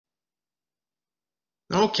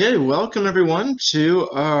Okay, welcome everyone to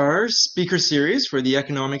our speaker series for the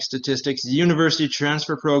Economic Statistics University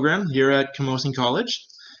Transfer Program here at Camosun College.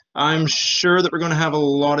 I'm sure that we're going to have a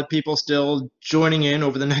lot of people still joining in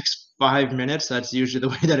over the next 5 minutes. That's usually the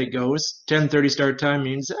way that it goes. 10:30 start time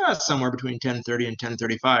means somewhere between 10:30 and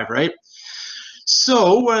 10:35, right?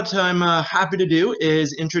 So what I'm happy to do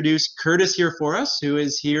is introduce Curtis here for us, who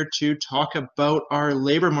is here to talk about our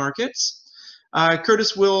labor markets.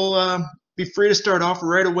 Curtis will be free to start off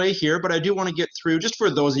right away here, but I do want to get through, just for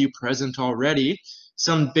those of you present already,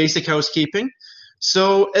 some basic housekeeping.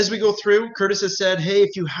 So as we go through, Curtis has said, hey,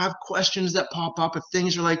 if you have questions that pop up, if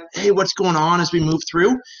things are like, hey, what's going on as we move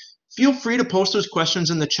through, feel free to post those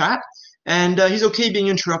questions in the chat. And he's okay being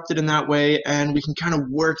interrupted in that way, and we can kind of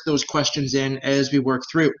work those questions in as we work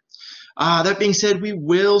through. That being said, we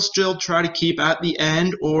will still try to keep at the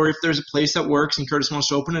end, or if there's a place that works and Curtis wants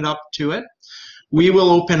to open it up to it, we will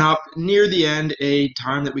open up near the end a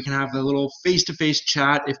time that we can have a little face-to-face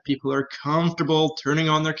chat if people are comfortable turning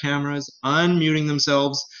on their cameras, unmuting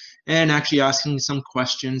themselves, and actually asking some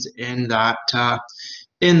questions in that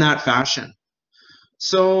fashion.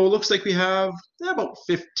 So looks like we have about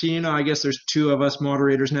 15. I guess there's two of us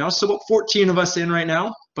moderators now, so about 14 of us in right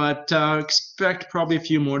now. But expect probably a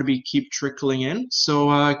few more to keep trickling in.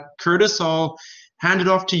 So Curtis, I'll hand it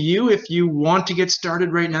off to you if you want to get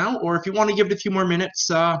started right now, or if you want to give it a few more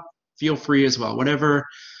minutes, feel free as well. Whatever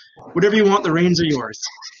you want, the reins are yours.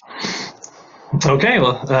 Okay,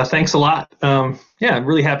 well, thanks a lot. Yeah, I'm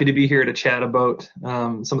really happy to be here to chat about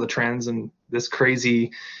some of the trends and this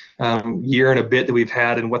crazy year and a bit that we've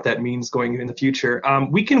had and what that means going in the future.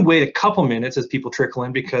 We can wait a couple minutes as people trickle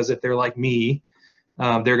in, because if they're like me,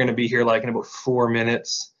 they're going to be here like in about 4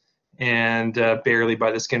 minutes and barely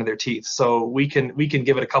by the skin of their teeth. So we can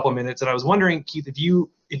give it a couple minutes. And I was wondering, Keith, did you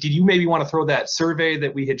maybe want to throw that survey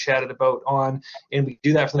that we had chatted about on, and we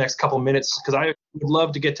do that for the next couple minutes, because I would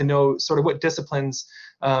love to get to know sort of what disciplines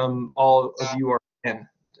all of you are in.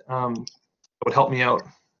 That would help me out.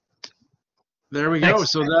 There we go.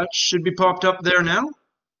 So that should be popped up there now.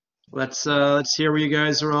 Let's hear what you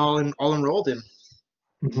guys are all enrolled in.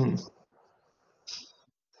 Mm-hmm.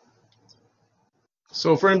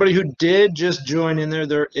 So for anybody who did just join in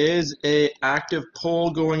there is a active poll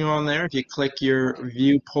going on there. If you click your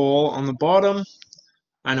view poll on the bottom,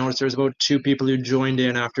 I noticed there's about 2 people who joined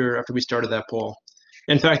in after we started that poll.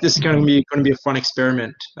 In fact, this is going to be a fun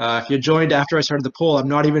experiment. If you joined after I started the poll, I'm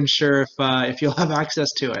not even sure if you'll have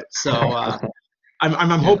access to it. So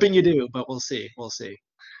I'm hoping you do, but we'll see. We'll see.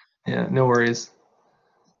 Yeah, no worries.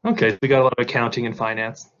 Okay, we got a lot of accounting and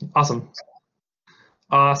finance. Awesome.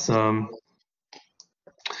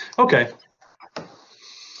 Okay.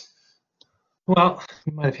 Well,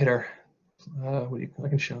 we might have hit our. I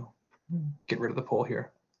can show. Get rid of the poll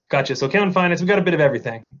here. Gotcha. So accounting and finance, we've got a bit of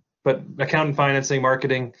everything, but accounting, financing,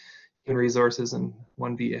 marketing, human resources, and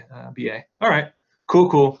one BA. All right.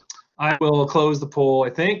 Cool. I will close the poll, I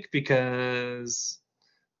think, because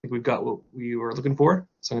I think we've got what we were looking for.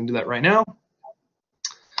 So I'm going to do that right now.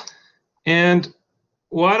 And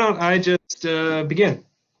why don't I just begin?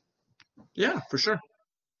 Yeah, for sure.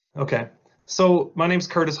 Okay. So my name's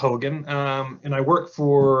Curtis Hogan, and I work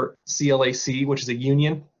for CLAC, which is a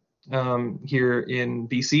union here in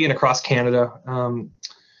BC and across Canada.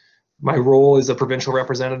 My role is a provincial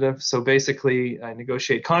representative. So basically, I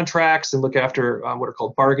negotiate contracts and look after what are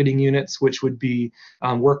called bargaining units, which would be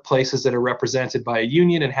workplaces that are represented by a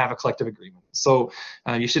union and have a collective agreement. So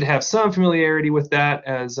you should have some familiarity with that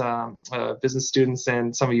as business students,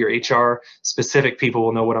 and some of your HR specific people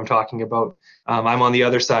will know what I'm talking about. I'm on the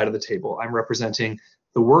other side of the table. I'm representing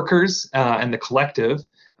the workers and the collective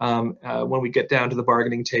when we get down to the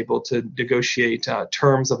bargaining table to negotiate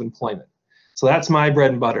terms of employment. So that's my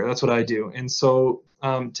bread and butter. That's what I do. And so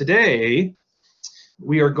today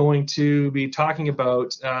we are going to be talking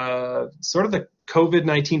about sort of the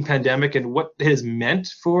COVID-19 pandemic and what it has meant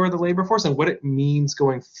for the labor force and what it means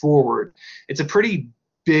going forward. It's a pretty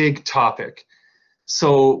big topic.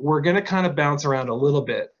 So we're going to kind of bounce around a little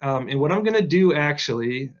bit. And what I'm going to do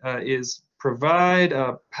actually is provide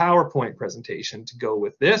a PowerPoint presentation to go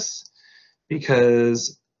with this,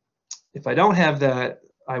 because if I don't have that,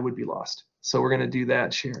 I would be lost. So we're going to do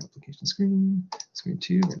that. Share application screen, screen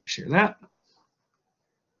 2, we're going to share that.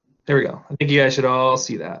 There we go. I think you guys should all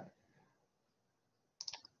see that.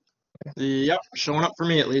 Yep, showing up for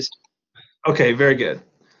me at least. Okay, very good.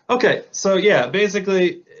 Okay, so yeah,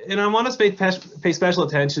 basically, and I want to pay special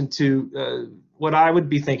attention to what I would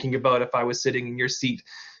be thinking about if I was sitting in your seat.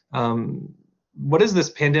 What does this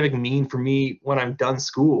pandemic mean for me when I'm done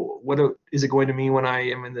school? What is it going to mean when I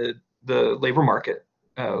am in the labor market?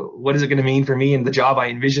 what is it going to mean for me and the job I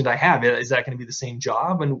envisioned I have? Is that going to be the same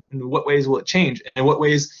job? And in what ways will it change? And in what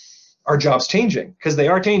ways are jobs changing? Because they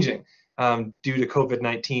are changing due to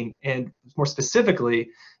COVID-19, and more specifically,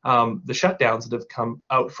 the shutdowns that have come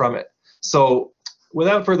out from it. So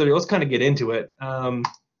without further ado, let's kind of get into it.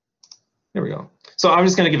 There we go. So I'm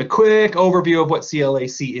just going to give a quick overview of what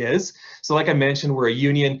CLAC is. So like I mentioned, we're a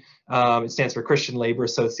union. It stands for Christian Labour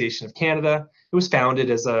Association of Canada. It was founded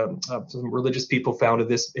as some religious people founded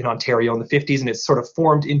this in Ontario in the 50s, and it's sort of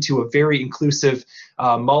formed into a very inclusive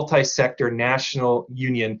multi-sector national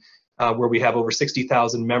union where we have over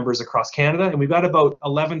 60,000 members across Canada, and we've got about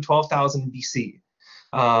 12,000 in BC.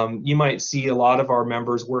 You might see a lot of our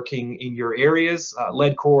members working in your areas,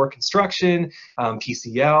 lead core construction,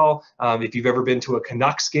 PCL. If you've ever been to a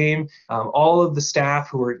Canucks game, all of the staff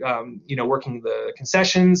who are working the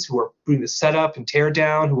concessions, who are doing the setup and tear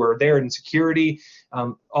down, who are there in security,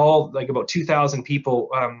 all like about 2,000 people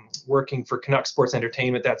working for Canucks Sports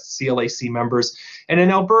Entertainment. That's CLAC members. And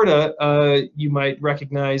in Alberta, you might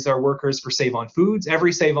recognize our workers for Save on Foods.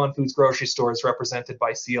 Every Save on Foods grocery store is represented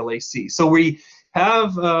by CLAC. So we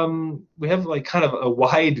have like kind of a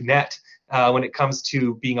wide net when it comes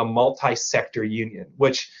to being a multi-sector union,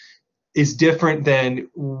 which is different than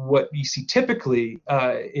what you see typically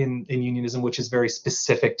in unionism, which is very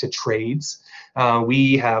specific to trades.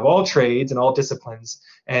 We have all trades and all disciplines,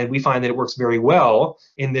 and we find that it works very well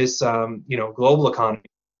in this global economy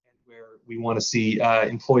where we want to see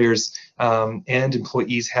employers and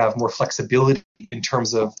employees have more flexibility in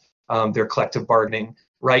terms of their collective bargaining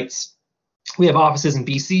rights. We have offices in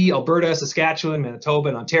BC, Alberta, Saskatchewan, Manitoba,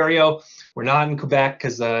 and Ontario. We're not in Quebec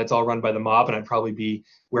because it's all run by the mob, and I'd probably be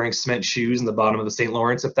wearing cement shoes in the bottom of the St.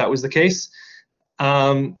 Lawrence if that was the case.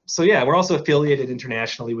 So yeah, we're also affiliated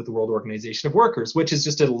internationally with the World Organization of Workers, which is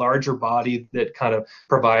just a larger body that kind of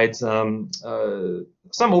provides some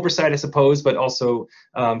oversight, I suppose, but also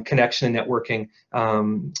connection and networking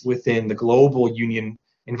within the global union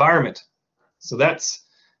environment. So that's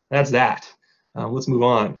that. Let's move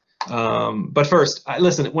on. But first,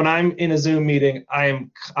 listen, when I'm in a Zoom meeting,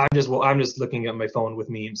 I'm just looking at my phone with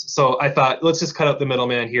memes. So I thought, let's just cut out the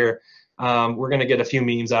middleman here. We're going to get a few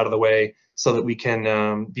memes out of the way so that we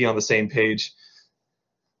can be on the same page.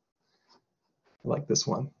 Like this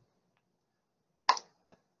one.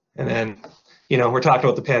 And then, we're talking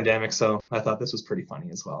about the pandemic, so I thought this was pretty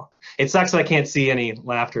funny as well. It sucks that I can't see any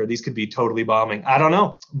laughter. These could be totally bombing. I don't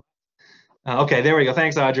know. Okay, there we go.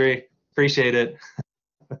 Thanks, Audrey. Appreciate it.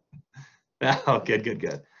 Oh, good.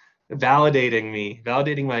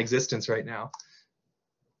 Validating my existence right now.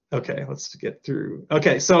 Okay, let's get through.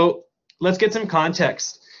 Okay, so let's get some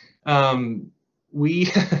context. Everything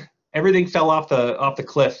fell off the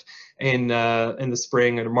cliff in the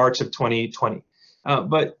spring or March of 2020,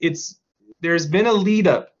 but there's been a lead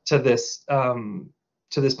up to this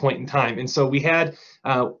point in time, and so we had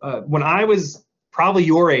when I was probably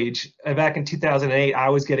your age, back in 2008, I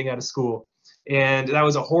was getting out of school. And that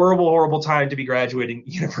was a horrible time to be graduating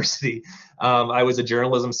university. I was a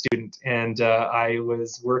journalism student, and I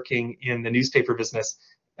was working in the newspaper business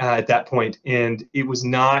at that point. And it was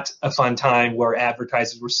not a fun time where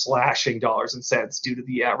advertisers were slashing dollars and cents due to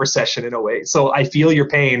the recession in 08. So I feel your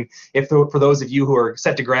pain for those of you who are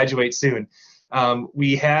set to graduate soon.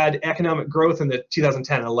 We had economic growth in the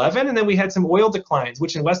 2010 and 11, and then we had some oil declines,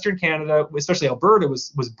 which in Western Canada, especially Alberta,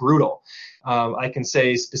 was brutal. I can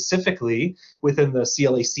say specifically within the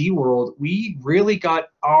CLAC world, we really got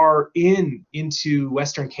into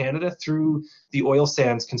Western Canada through the oil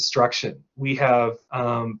sands construction. We have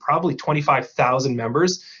probably 25,000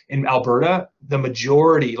 members in Alberta, the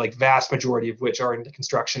majority, like vast majority of which are in the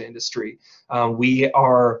construction industry.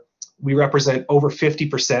 We represent over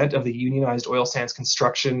 50% of the unionized oil sands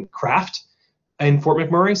construction craft in Fort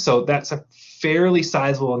McMurray, so that's a fairly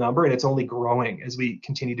sizable number, and it's only growing as we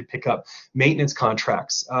continue to pick up maintenance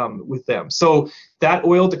contracts with them. So that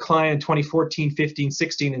oil decline in 2014, 15,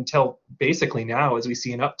 16 until basically now, as we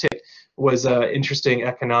see an uptick, was interesting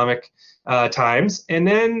economic times. And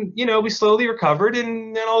then, we slowly recovered,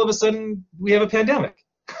 and then all of a sudden we have a pandemic.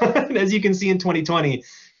 And as you can see in 2020,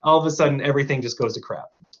 all of a sudden everything just goes to crap.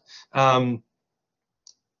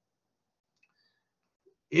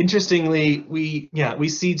 Interestingly, we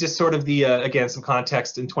see just sort of the again, some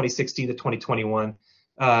context in 2016 to 2021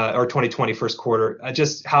 or 2020 first quarter,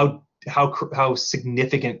 just how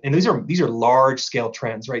significant, and these are large scale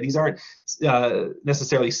trends, right? These aren't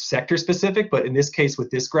necessarily sector specific, but in this case with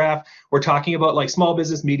this graph, we're talking about like small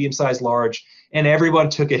business, medium sized, large, and everyone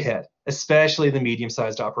took a hit, especially the medium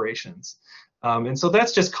sized operations. And so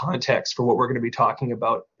that's just context for what we're going to be talking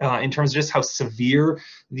about in terms of just how severe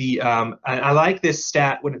I like this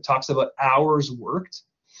stat when it talks about hours worked.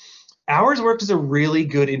 Hours worked is a really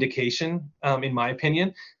good indication, in my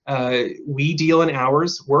opinion. We deal in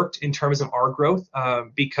hours worked in terms of our growth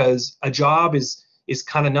because a job is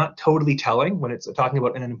kind of not totally telling when it's talking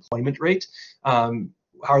about an unemployment rate.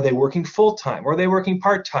 Are they working full-time? Are they working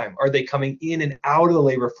part-time? Are they coming in and out of the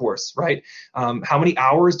labor force, right? How many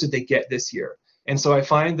hours did they get this year? And so I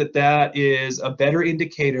find that that is a better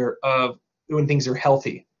indicator of when things are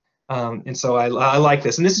healthy. And so I like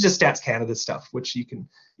this. And this is just Stats Canada stuff, which you can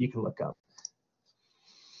look up.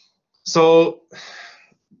 So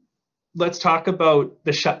let's talk about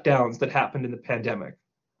the shutdowns that happened in the pandemic.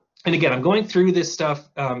 And again, I'm going through this stuff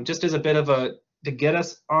just as a bit of to get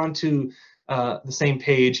us onto the same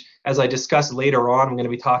page. As I discuss later on, I'm going to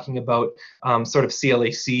be talking about sort of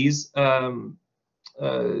CLAC's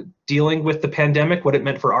dealing with the pandemic, what it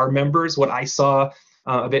meant for our members, what I saw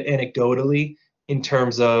a bit anecdotally in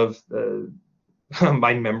terms of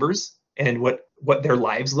my members and what their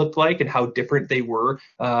lives looked like and how different they were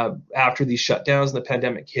after these shutdowns and the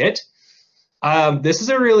pandemic hit. This is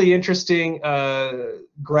a really interesting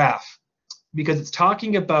graph because it's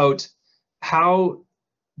talking about how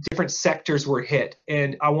different sectors were hit.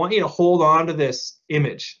 And I want you to hold on to this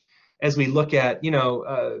image as we look at,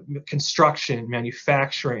 construction,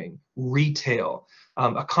 manufacturing, retail,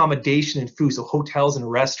 accommodation and food, so hotels and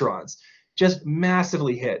restaurants, just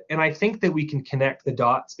massively hit. And I think that we can connect the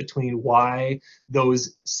dots between why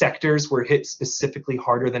those sectors were hit specifically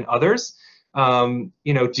harder than others, due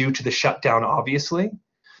to the shutdown, obviously.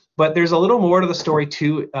 But there's a little more to the story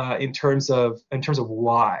too, in terms of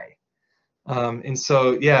why. And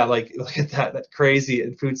so, yeah, like look at that crazy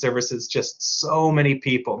in food services, just so many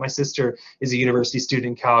people. My sister is a university student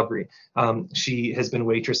in Calgary. She has been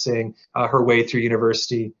waitressing her way through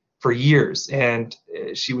university for years, and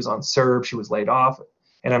she was on CERB, she was laid off.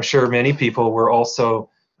 And I'm sure many people were also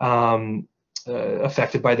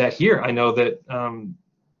affected by that here. I know that,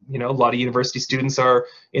 a lot of university students are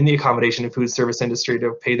in the accommodation and food service industry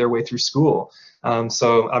to pay their way through school.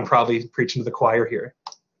 So I'm probably preaching to the choir here.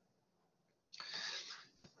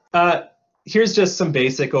 Here's just some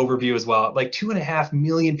basic overview as well. Like 2.5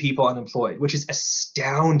 million people unemployed, which is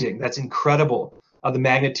astounding. That's incredible, the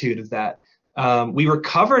magnitude of that. We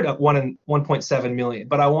recovered at 1.7 million,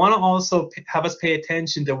 but I want to also have us pay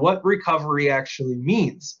attention to what recovery actually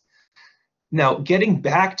means. Now, getting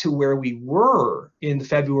back to where we were in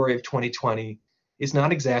February of 2020 is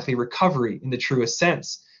not exactly recovery in the truest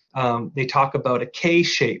sense. They talk about a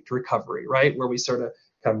K-shaped recovery, right, where we sort of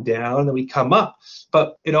come down and then we come up.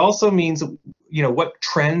 But it also means, what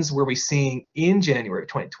trends were we seeing in January of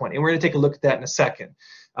 2020? And we're going to take a look at that in a second.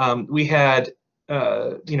 We had,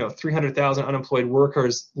 300,000 unemployed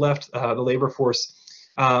workers left the labor force.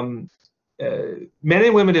 Men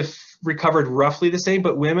and women have recovered roughly the same,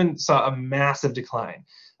 but women saw a massive decline.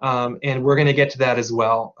 And we're going to get to that as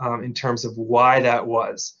well in terms of why that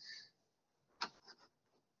was.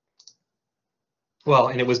 Well,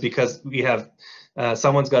 and it was because we have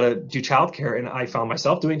someone's got to do childcare, and I found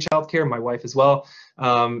myself doing childcare, my wife as well.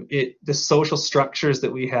 The social structures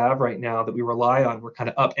that we have right now that we rely on were kind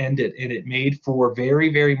of upended, and it made for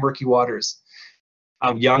very, very murky waters.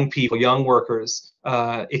 Young people, young workers,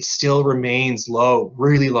 it still remains low,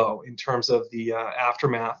 really low in terms of the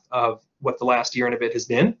aftermath of what the last year and a bit has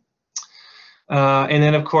been. And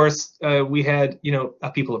then, of course, we had,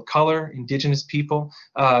 people of color, Indigenous people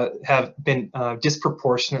have been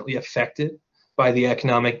disproportionately affected by the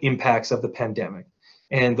economic impacts of the pandemic.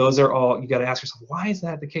 And those are all, you got to ask yourself, why is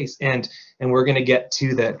that the case? And we're going to get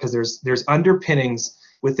to that because there's underpinnings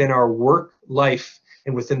within our work life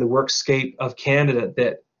and within the workscape of Canada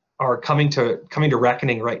that are coming to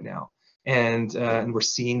reckoning right now. And we're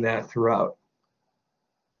seeing that throughout.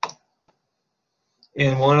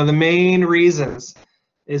 And one of the main reasons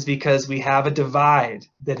is because we have a divide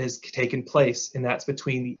that has taken place, and that's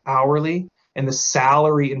between the hourly and the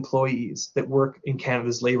salary employees that work in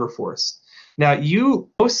Canada's labor force. Now, you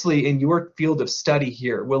mostly in your field of study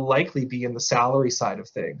here will likely be in the salary side of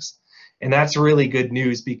things. And that's really good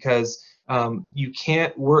news because you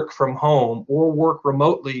can't work from home or work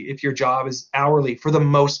remotely if your job is hourly for the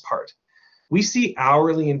most part. We see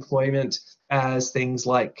hourly employment as things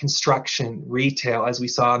like construction, retail, as we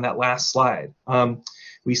saw on that last slide.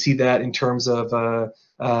 We see that in terms of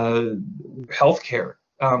healthcare.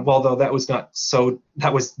 Although that was not so,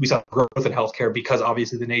 we saw growth in healthcare because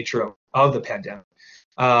obviously the nature of the pandemic.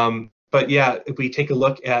 But yeah, if we take a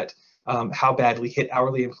look at how badly hit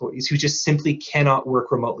hourly employees who just simply cannot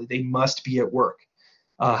work remotely, they must be at work.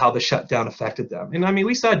 how the shutdown affected them. And I mean,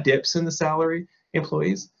 we saw dips in the salary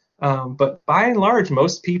employees, but by and large,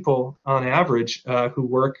 most people on average who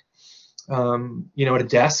work, at a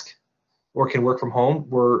desk or can work from home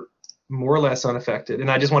were more or less unaffected. And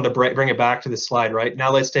I just wanted to bring it back to this slide, right?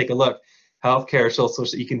 Now let's take a look. Healthcare, so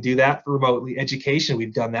you can do that remotely. Education,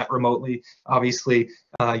 we've done that remotely. Obviously,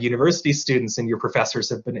 university students and your professors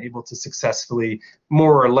have been able to successfully,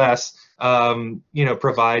 more or less,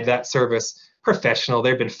 provide that service. Professional,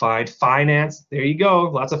 they've been fine. Finance, there you go.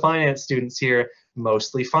 Lots of finance students here,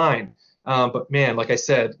 mostly fine. But man, like I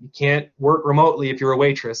said, you can't work remotely if you're a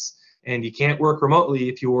waitress, and you can't work remotely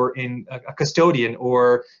if you're in a custodian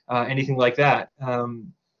or anything like that.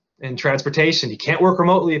 In transportation, you can't work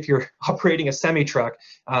remotely if you're operating a semi-truck,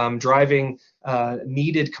 driving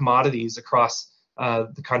needed commodities across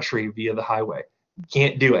the country via the highway.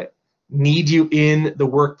 Can't do it. Need you in the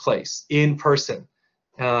workplace, in person.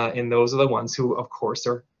 And those are the ones who, of course,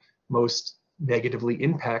 are most negatively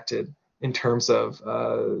impacted in terms of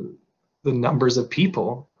the numbers of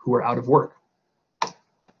people who are out of work.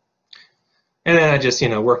 And then I just,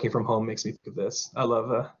 working from home makes me think of this. I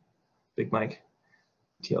love Big Mike.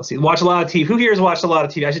 TLC. Watch a lot of TV. Who here has watched a lot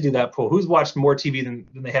of TV? I should do that poll. Who's watched more TV than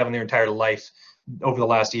they have in their entire life over the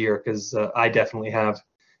last year? Because I definitely have,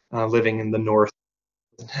 living in the north.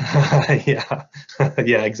 Yeah,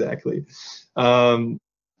 yeah, exactly. And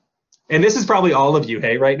this is probably all of you,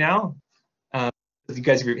 hey, right now. You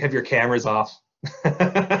guys have your cameras off.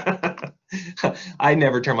 I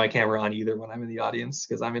never turn my camera on either when I'm in the audience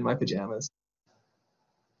because I'm in my pajamas.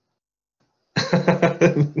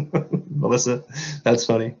 Melissa, that's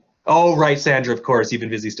funny. Oh, right, Sandra, of course, you've been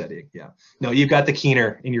busy studying. Yeah. No, you've got the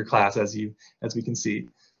keener in your class, as we can see.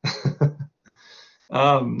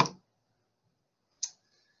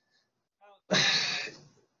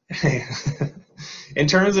 In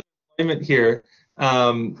terms of employment here,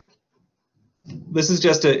 this is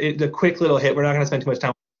just a quick little hit. We're not going to spend too much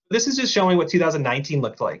time. This is just showing what 2019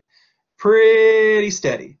 looked like. Pretty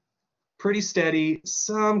steady,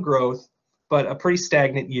 some growth, but a pretty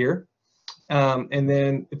stagnant year. And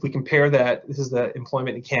then if we compare that, this is the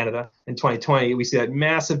employment in Canada in 2020, we see that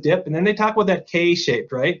massive dip. And then they talk about that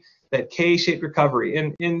K-shaped, right? That K-shaped recovery.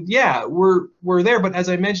 And yeah, we're there. But as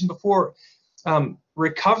I mentioned before,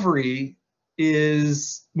 recovery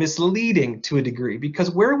is misleading to a degree,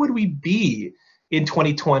 because where would we be in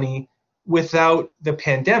 2020 without the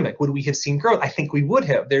pandemic? Would we have seen growth? I think we would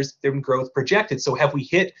have. There's been growth projected. So have we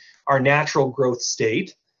hit our natural growth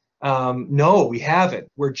state? No, we haven't.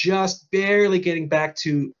 We're just barely getting back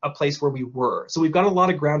to a place where we were. So we've got a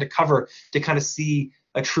lot of ground to cover to kind of see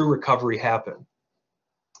a true recovery happen.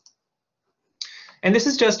 And this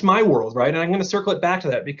is just my world, right? And I'm going to circle it back to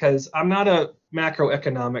that because I'm not a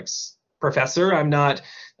macroeconomics professor. I'm not,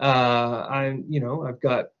 I've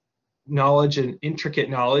got knowledge and intricate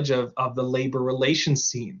knowledge of the labor relations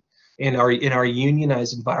scene in our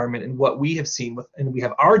unionized environment and what we have seen and we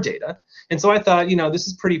have our data. And so I thought, this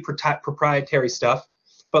is pretty proprietary stuff,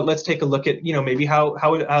 but let's take a look at, maybe how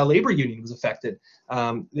a labor union was affected.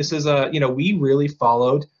 This is we really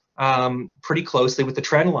followed pretty closely with the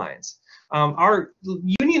trend lines. Our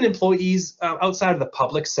union employees outside of the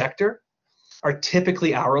public sector are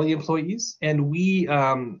typically hourly employees, and we,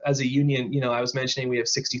 as a union, I was mentioning we have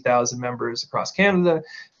 60,000 members across Canada.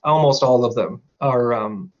 Almost all of them are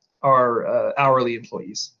hourly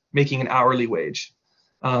employees making an hourly wage.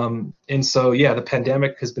 And so, yeah, the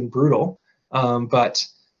pandemic has been brutal. But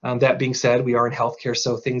that being said, we are in healthcare,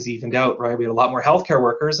 so things evened out, right? We had a lot more healthcare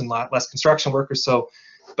workers and a lot less construction workers. So,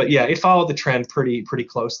 but yeah, it followed the trend pretty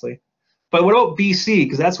closely. But what about BC?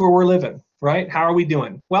 Because that's where we're living, right? How are we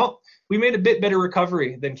doing? Well, we made a bit better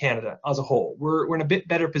recovery than Canada as a whole. We're in a bit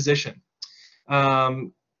better position.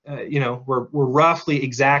 We're roughly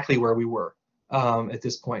exactly where we were at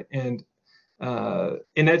this point. And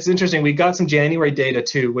that's interesting. We got some January data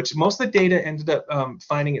too, which most of the data ended up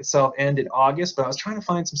finding itself end in August, but I was trying to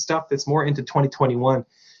find some stuff that's more into 2021,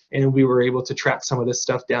 and we were able to track some of this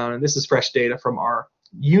stuff down. And this is fresh data from our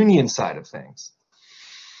union side of things.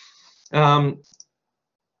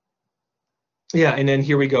 Yeah, and then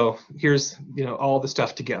here we go. Here's all the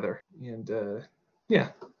stuff together, and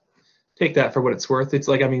yeah, take that for what it's worth. It's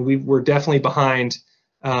like, I mean, we're definitely behind.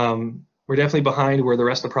 We're definitely behind where the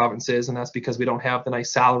rest of the province is, and that's because we don't have the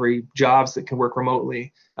nice salary jobs that can work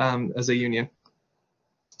remotely as a union.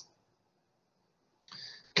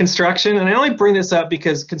 Construction, and I only bring this up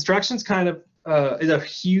because construction's kind of is a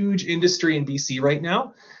huge industry in BC right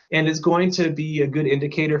now, and is going to be a good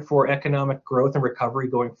indicator for economic growth and recovery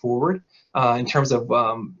going forward in terms of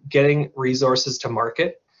getting resources to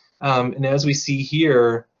market. And as we see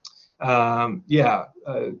here, Yeah,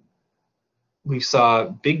 we saw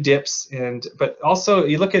big dips, but also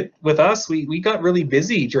you look at with us, we got really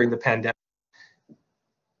busy during the pandemic.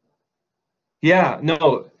 Yeah,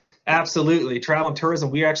 no, absolutely. Travel and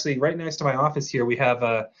tourism. We actually right next to my office here, we have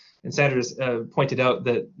and Sanders pointed out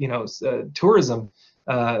that tourism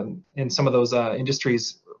and some of those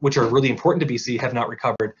industries which are really important to BC have not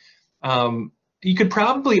recovered. You could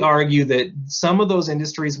probably argue that some of those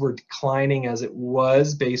industries were declining as it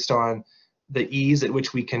was based on the ease at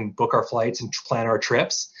which we can book our flights and plan our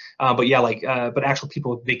trips. But yeah, but actual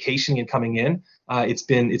people vacationing and coming in, it's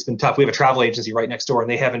been tough. We have a travel agency right next door, and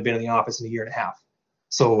they haven't been in the office in a year and a half.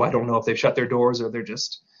 So I don't know if they've shut their doors or they're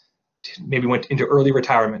just maybe went into early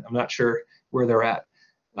retirement. I'm not sure where they're at.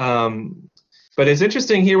 But it's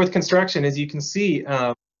interesting here with construction, as you can see,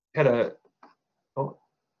 had a oh,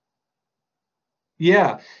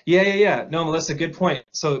 yeah. No, Melissa, good point.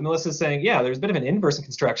 So Melissa's saying, yeah, there's a bit of an inverse in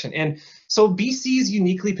construction. And so BC is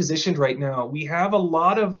uniquely positioned right now. We have a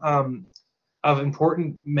lot of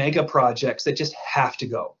important mega projects that just have to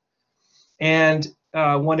go. And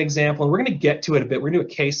one example, and we're going to get to it a bit, we're going to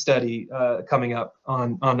do a case study coming up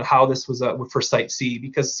on how this was for Site C,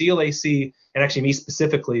 because CLAC, and actually me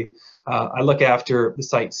specifically, I look after the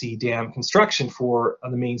Site C dam construction for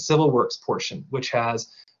the main civil works portion, which has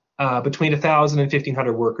between 1,000 and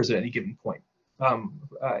 1,500 workers at any given point.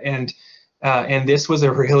 And this was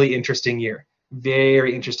a really interesting year.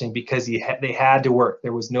 Very interesting, because they had to work.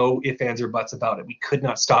 There was no ifs, ands, or buts about it. We could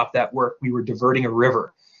not stop that work. We were diverting a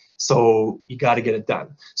river. So you got to get it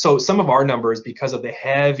done. So some of our numbers, because of the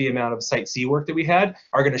heavy amount of Site C work that we had,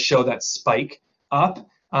 are going to show that spike up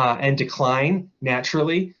and decline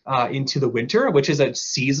naturally into the winter, which is a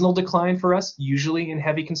seasonal decline for us, usually in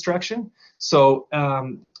heavy construction. So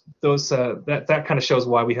that kind of shows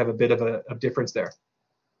why we have a bit of a difference there.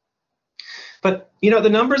 But the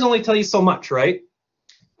numbers only tell you so much, right?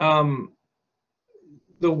 The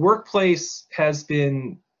workplace has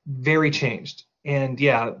been very changed. And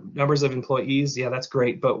yeah, numbers of employees, yeah, that's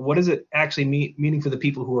great. But what does it actually meaning for the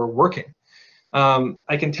people who are working?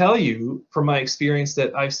 I can tell you from my experience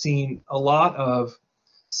that I've seen a lot of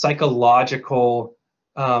psychological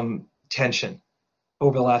tension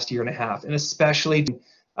over the last year and a half, and especially the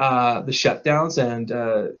shutdowns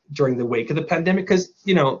and during the wake of the pandemic, because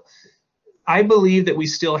I believe that we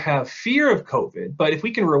still have fear of COVID, but if we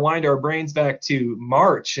can rewind our brains back to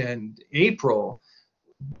March and April,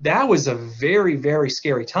 that was a very, very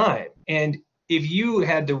scary time. And if you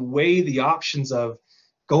had to weigh the options of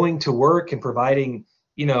going to work and providing,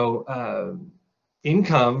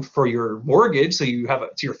 income for your mortgage, so you have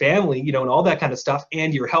to your family, and all that kind of stuff,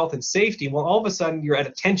 and your health and safety, well, all of a sudden you're at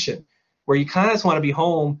a tension where you kind of just want to be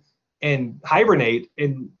home and hibernate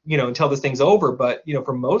and until this thing's over. But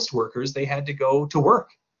for most workers, they had to go to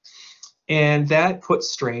work, and that put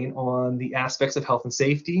strain on the aspects of health and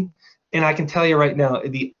safety. And I can tell you right now,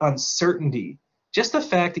 the uncertainty, just the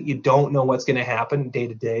fact that you don't know what's going to happen day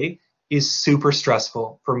to day, is super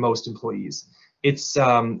stressful for most employees. It's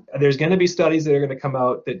there's going to be studies that are going to come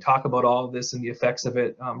out that talk about all of this and the effects of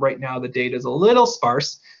it. Right now, the data is a little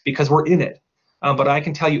sparse because we're in it. But I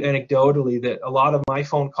can tell you anecdotally that a lot of my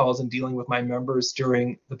phone calls and dealing with my members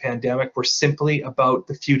during the pandemic were simply about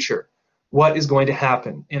the future. What is going to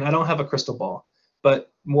happen? And I don't have a crystal ball,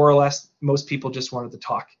 but more or less, most people just wanted to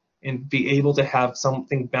talk and be able to have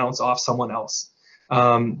something bounce off someone else.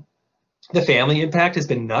 The family impact has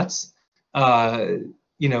been nuts.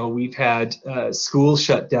 We've had schools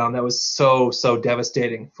shut down. That was so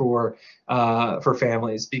devastating for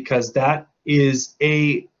families, because that is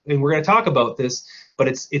and we're going to talk about this, but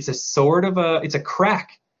it's a sort of it's a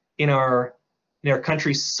crack in our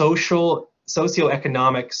country's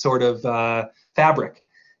socioeconomic sort of fabric.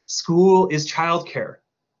 School is childcare.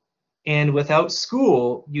 And without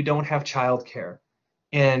school, you don't have childcare.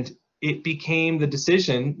 And it became the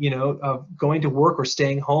decision, of going to work or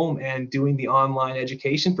staying home and doing the online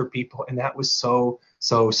education for people. And that was so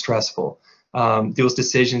stressful. Those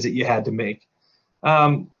decisions that you had to make.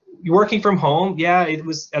 Working from home, yeah, it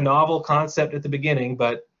was a novel concept at the beginning,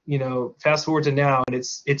 but fast forward to now, and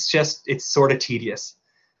it's sort of tedious.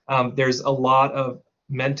 There's a lot of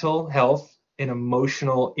mental health and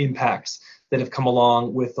emotional impacts that have come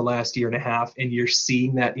along with the last year and a half, and you're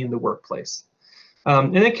seeing that in the workplace.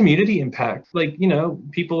 And then community impact,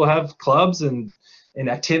 people have clubs and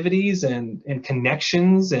activities and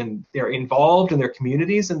connections, and they're involved in their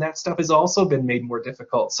communities, and that stuff has also been made more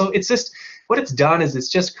difficult. So it's just, what it's done is it's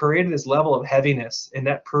just created this level of heaviness, and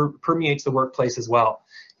that permeates the workplace as well.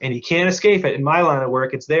 And you can't escape it. In my line of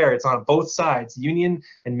work, it's there. It's on both sides, union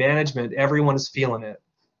and management. Everyone is feeling it.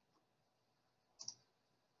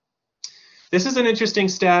 This is an interesting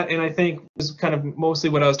stat, and I think is kind of mostly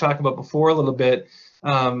what I was talking about before a little bit.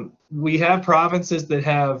 We have provinces that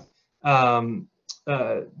have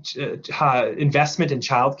investment in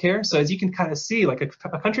childcare. So as you can kind of see, like a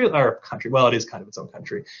country, well, it is kind of its own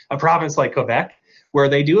country, a province like Quebec, where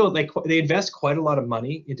they invest quite a lot of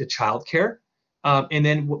money into childcare. And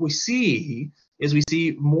then what we see is we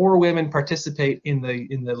see more women participate in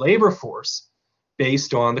the labor force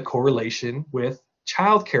based on the correlation with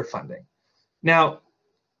childcare funding. Now,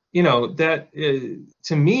 that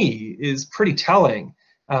to me is pretty telling.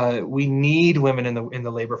 We need women in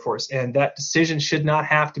the labor force, and that decision should not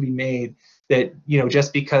have to be made that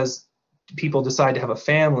just because people decide to have a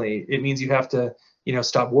family, it means you have to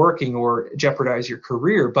stop working or jeopardize your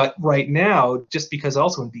career. But right now, just because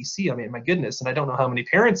also in BC, I mean, my goodness, and I don't know how many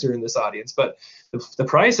parents are in this audience, but the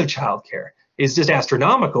price of childcare is just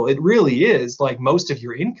astronomical. It really is like most of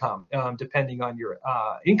your income, depending on your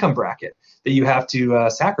income bracket, that you have to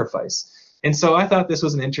sacrifice. And so I thought this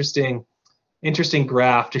was an interesting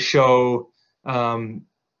graph to show, when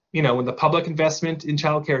the public investment in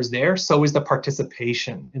childcare is there, so is the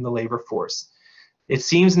participation in the labor force. It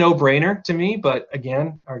seems no-brainer to me, but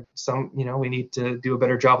again, we need to do a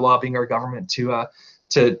better job lobbying our government to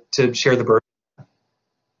share the burden.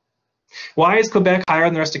 Why is Quebec higher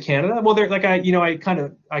than the rest of Canada? Well, I kind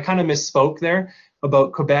of misspoke there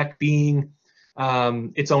about Quebec being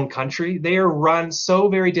its own country. They are run so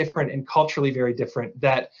very different and culturally very different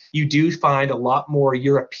that you do find a lot more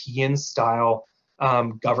European style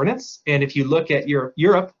governance. And if you look at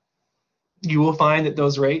Europe, you will find that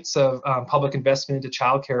those rates of public investment into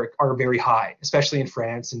childcare are very high, especially in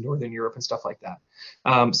France and Northern Europe and stuff like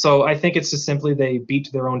that. So I think it's just simply they beat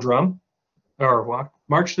to their own drum, or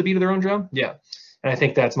march to the beat of their own drum. Yeah, and I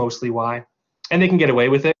think that's mostly why. And they can get away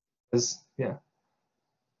with it because, yeah,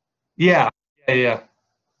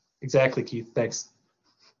 exactly, Keith. Thanks.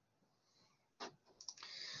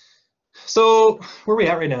 So where are we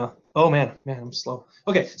at right now? Oh man, I'm slow.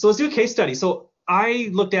 Okay, so let's do a case study. So I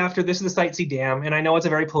looked after, this is the Site C Dam, and I know it's a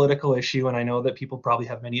very political issue, and I know that people probably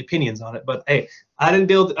have many opinions on it, but hey, I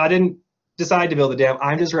didn't decide to build the dam.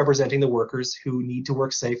 I'm just representing the workers who need to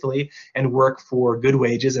work safely and work for good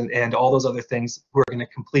wages and all those other things who are going to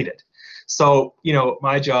complete it. So,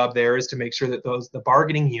 my job there is to make sure that the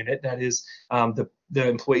bargaining unit, that is the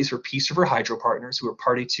employees for Peace River Hydro Partners, who are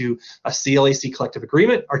party to a CLAC collective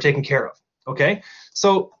agreement, are taken care of. Okay,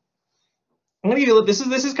 so I'm going to give you, this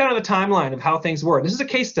is kind of the timeline of how things work. This is a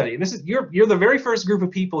case study, and you're the very first group of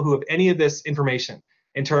people who have any of this information,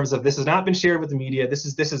 in terms of this has not been shared with the media. This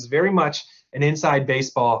is very much an inside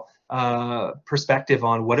baseball perspective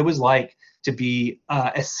on what it was like to be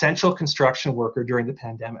an essential construction worker during the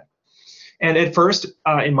pandemic. And at first,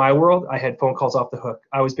 in my world, I had phone calls off the hook.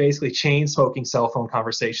 I was basically chain smoking cell phone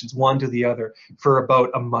conversations, one to the other, for about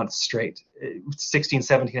a month straight, 16,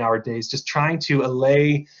 17-hour days, just trying to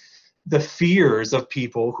allay the fears of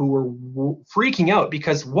people who were freaking out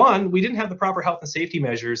because, one, we didn't have the proper health and safety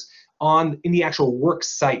measures in the actual work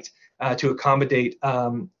site to accommodate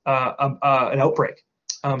an outbreak.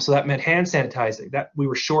 So that meant hand sanitizing. That we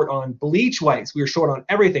were short on bleach wipes. We were short on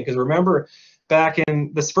everything because, remember, back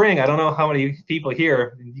in the spring, I don't know how many people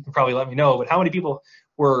here, you can probably let me know, but how many people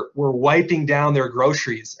were wiping down their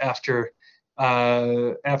groceries after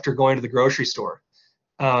going to the grocery store.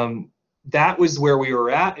 That was where we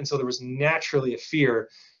were at, and so there was naturally a fear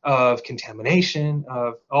of contamination,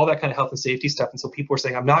 of all that kind of health and safety stuff. And so people were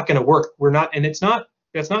saying, I'm not going to work. We're not, and that's not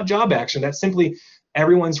job action. That's simply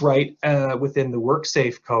everyone's right within the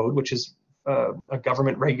WorkSafe code, which is a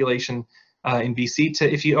government regulation in BC.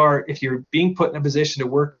 If you're being put in a position to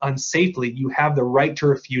work unsafely, you have the right to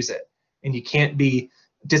refuse it, and you can't be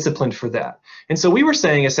disciplined for that. And so we were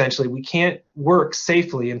saying, essentially, we can't work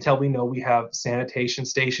safely until we know we have sanitation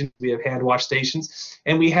stations, we have hand wash stations,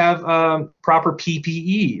 and we have proper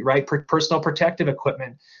PPE, right? Personal protective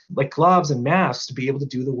equipment like gloves and masks to be able to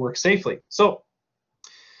do the work safely. So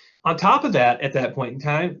on top of that, at that point in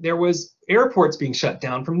time, there was airports being shut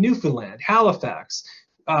down from Newfoundland, Halifax,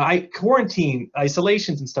 quarantine,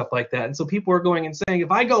 isolations and stuff like that. And so people are going and saying,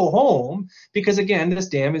 if I go home, because again, this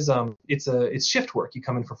dam is it's shift work. You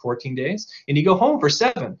come in for 14 days and you go home for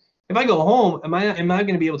 7. If I go home, am I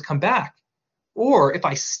going to be able to come back? Or if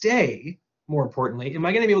I stay, more importantly, am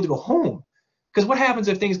I going to be able to go home? Because what happens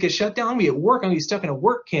if things get shut down? We at work, I'm going to be stuck in a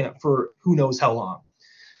work camp for who knows how long.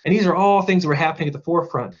 And these are all things that were happening at the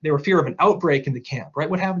forefront. There were fear of an outbreak in the camp, right?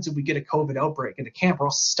 What happens if we get a COVID outbreak in the camp? We're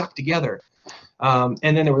all stuck together. And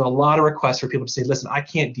then there were a lot of requests for people to say, listen, I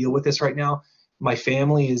can't deal with this right now. My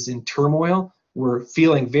family is in turmoil. We're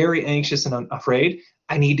feeling very anxious and afraid.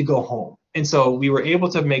 I need to go home. And so we were able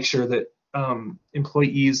to make sure that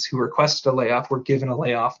employees who requested a layoff were given a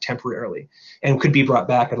layoff temporarily and could be brought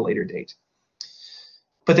back at a later date.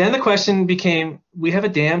 But then the question became, we have a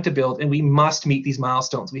dam to build and we must meet these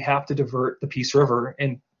milestones. We have to divert the Peace River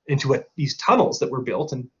and into these tunnels that were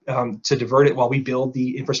built, and to divert it while we build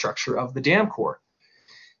the infrastructure of the dam core.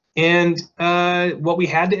 And what we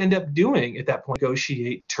had to end up doing at that point,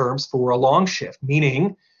 negotiate terms for a long shift,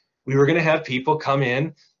 meaning we were going to have people come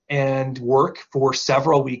in and work for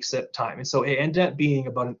several weeks at a time. And so it ended up being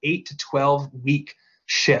about an 8 to 12 week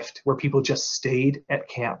shift where people just stayed at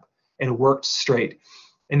camp and worked straight.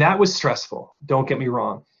 And that was stressful, don't get me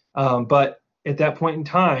wrong. But at that point in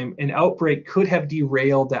time, an outbreak could have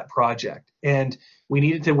derailed that project. And we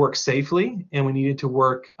needed to work safely, and we needed to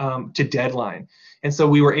work to deadline. And so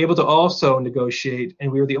we were able to also negotiate,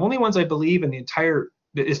 and we were the only ones, I believe, in the entire,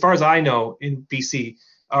 as far as I know, in BC,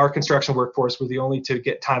 our construction workforce were the only to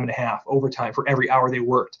get time and a half overtime for every hour they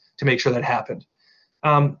worked to make sure that happened.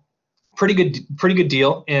 Pretty good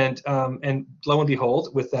deal, and lo and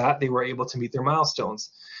behold, with that, they were able to meet their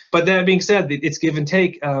milestones. But that being said, it's give and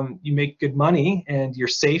take. You make good money, and you're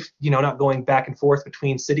safe, not going back and forth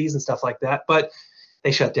between cities and stuff like that. But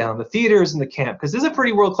they shut down the theaters and the camp, because this is a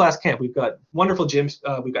pretty world-class camp. We've got wonderful gyms,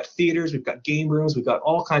 we've got theaters, we've got game rooms, we've got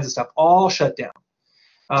all kinds of stuff, all shut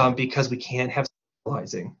down because we can't have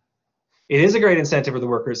socializing. It is a great incentive for the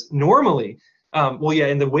workers. Normally, well, yeah,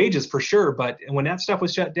 and the wages for sure, but when that stuff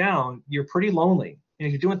was shut down, you're pretty lonely. And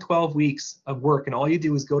if you're doing 12 weeks of work and all you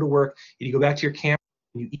do is go to work and you go back to your camp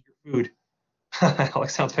and you eat your food.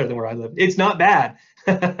 Alex, sounds better than where I live. It's not bad.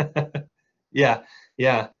 Yeah.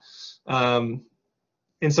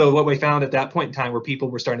 And so what we found at that point in time where people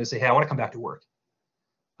were starting to say, hey, I want to come back to work.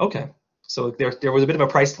 Okay. So there was a bit of a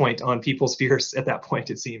price point on people's fears at that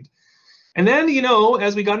point, it seemed. And then,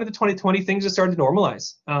 as we got into 2020, things just started to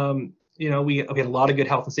normalize. We had a lot of good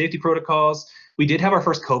health and safety protocols. We did have our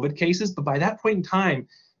first COVID cases, but by that point in time,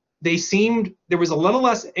 there was a little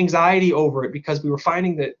less anxiety over it, because we were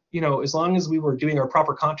finding that, as long as we were doing our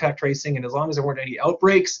proper contact tracing and as long as there weren't any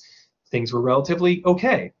outbreaks, things were relatively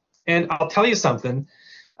okay. And I'll tell you something,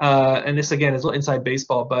 and this again is a little inside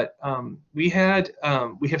baseball, but we have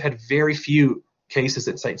had very few cases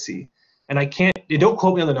at Site C. And don't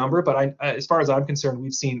quote me on the number, but as far as I'm concerned,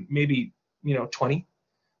 we've seen maybe 20,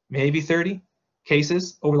 maybe 30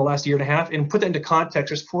 cases over the last year and a half. And put that into context,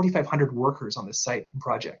 there's 4,500 workers on this site and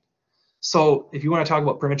project. So if you want to talk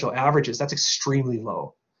about provincial averages, that's extremely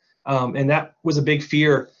low. And that was a big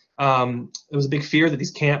fear. It was a big fear that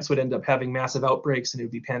these camps would end up having massive outbreaks and it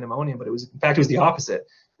would be pandemonium, but in fact, it was the opposite.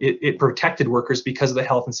 It protected workers because of the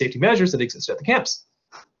health and safety measures that existed at the camps.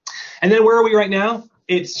 And then where are we right now?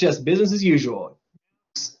 It's just business as usual.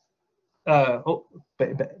 Basil.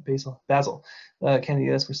 Kennedy,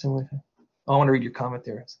 yes, we're similar. I want to read your comment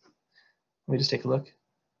there. Let me just take a look.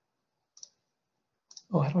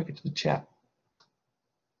 Oh, how do I get to the chat?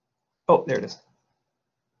 Oh, there it is.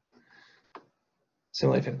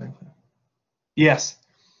 Similar. Yes.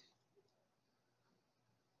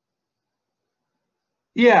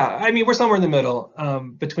 Yeah, I mean, we're somewhere in the middle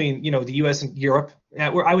between, the U.S. and Europe.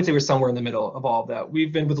 I would say we're somewhere in the middle of all of that.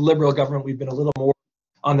 We've been with the Liberal government. We've been a little more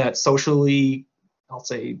on that socially, I'll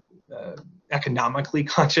say, economically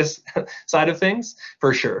conscious side of things,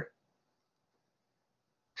 for sure.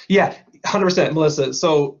 Yeah, 100%, Melissa.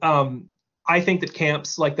 So I think that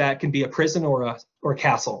camps like that can be a prison or a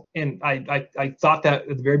castle. And I thought that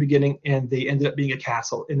at the very beginning, and they ended up being a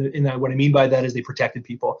castle. And what I mean by that is they protected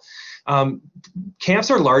people. Camps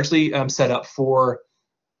are largely set up for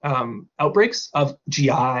outbreaks of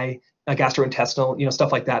GI, gastrointestinal,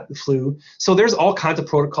 stuff like that, the flu. So there's all kinds of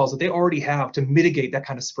protocols that they already have to mitigate that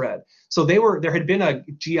kind of spread. So there had been a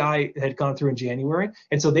GI that had gone through in January,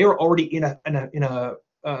 and so they were already in a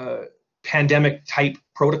pandemic type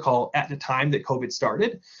protocol at the time that COVID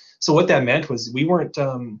started. So what that meant was they weren't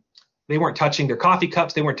touching their coffee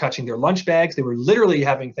cups, they weren't touching their lunch bags, they were literally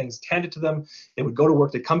having things tended to them. They would go to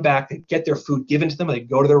work, they'd come back, they'd get their food given to them, and they'd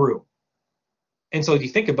go to their room. And so if you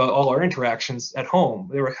think about all our interactions at home,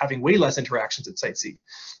 they were having way less interactions at Site C.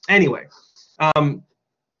 Anyway,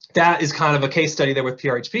 that is kind of a case study there with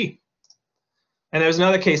PRHP. And there's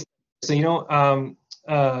another case, so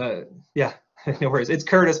yeah, no worries. It's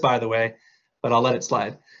Curtis, by the way, but I'll let it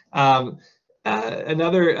slide.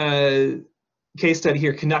 Another case study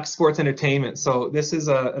here, Canucks Sports Entertainment. So this is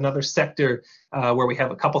another sector where we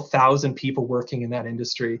have a couple thousand people working in that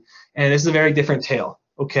industry. And this is a very different tale,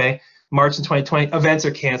 okay? March in 2020, events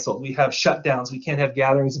are canceled. We have shutdowns. We can't have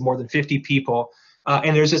gatherings of more than 50 people.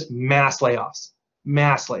 And there's just mass layoffs.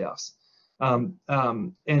 And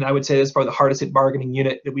I would say that's probably the hardest hit bargaining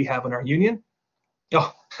unit that we have in our union.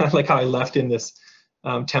 Oh, I like how I left in this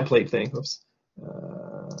template thing. Oops.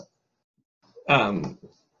 Um,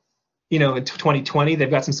 in 2020, they've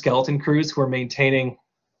got some skeleton crews who are maintaining.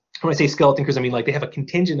 When I say skeleton crews, I mean like they have a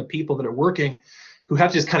contingent of people that are working who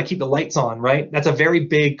have to just kind of keep the lights on, right? That's a very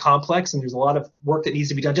big complex, and there's a lot of work that needs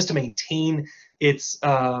to be done just to maintain its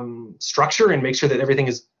structure and make sure that everything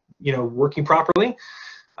is, working properly.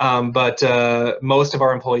 But most of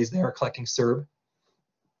our employees there are collecting CERB.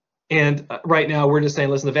 And right now, we're just saying,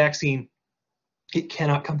 listen, the vaccine, it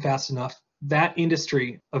cannot come fast enough. That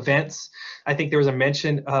industry, events, I think there was a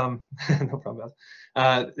mention, no problem.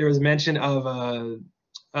 There was a mention of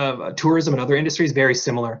tourism and other industries, very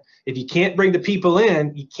similar. If you can't bring the people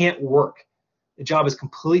in, you can't work. The job is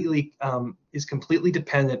completely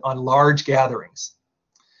dependent on large gatherings.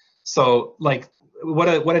 So, like, what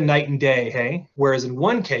a night and day, hey? Whereas in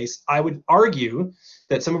one case, I would argue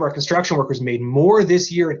that some of our construction workers made more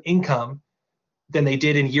this year in income than they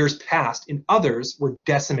did in years past. In others, were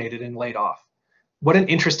decimated and laid off. What an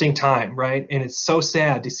interesting time, right? And it's so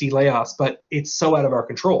sad to see layoffs, but it's so out of our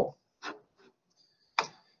control.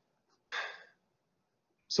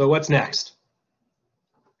 So what's next?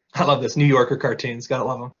 I love this. New Yorker cartoons. Gotta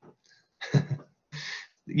love them.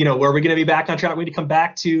 Were we going to be back on track? We need to come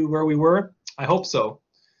back to where we were? I hope so.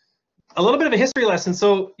 A little bit of a history lesson.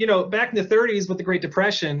 So, back in the 30s with the Great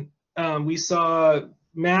Depression, we saw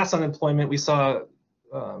mass unemployment. We saw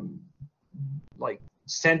in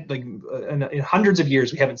hundreds of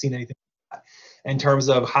years, we haven't seen anything like that in terms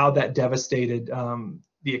of how that devastated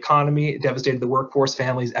the economy, devastated the workforce,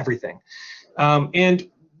 families, everything.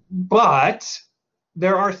 But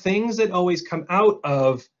there are things that always come out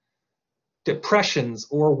of depressions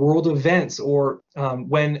or world events, or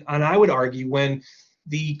and I would argue when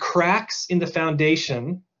the cracks in the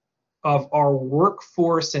foundation of our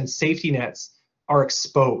workforce and safety nets are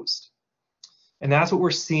exposed. And that's what we're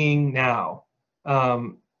seeing now.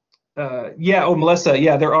 Melissa,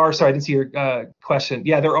 there are, sorry, I didn't see your question.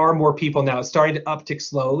 Yeah, there are more people now. It's starting to uptick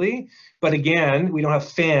slowly, but again, we don't have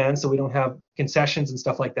fans, so we don't have concessions and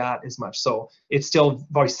stuff like that as much. So it's still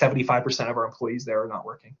probably 75% of our employees there are not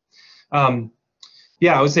working.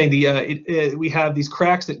 I was saying we have these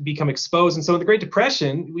cracks that become exposed, and so in the Great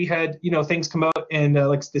Depression, we had things come out, and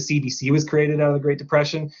like the CBC was created out of the Great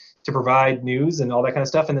Depression to provide news and all that kind of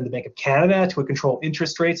stuff, and then the Bank of Canada to control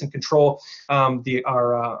interest rates and control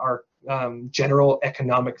our general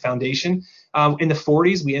economic foundation. In the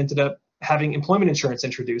 40s, we ended up having employment insurance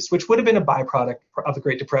introduced, which would have been a byproduct of the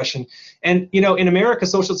Great Depression. And in America,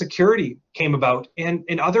 Social Security came about, and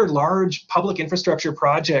other large public infrastructure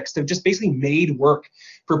projects that just basically made work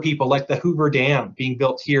for people, like the Hoover Dam being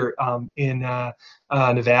built here in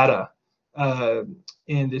Nevada. And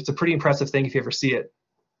it's a pretty impressive thing if you ever see it.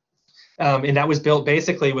 And that was built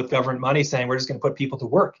basically with government money saying, we're just going to put people to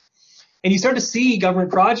work. And you start to see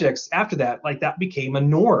government projects after that, like that became a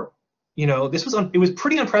norm. It was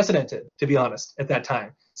pretty unprecedented, to be honest, at that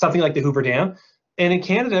time. Something like the Hoover Dam. And in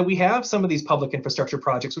Canada, we have some of these public infrastructure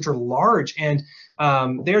projects, which are large, and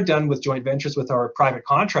they're done with joint ventures with our private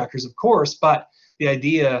contractors, of course. But the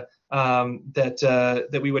idea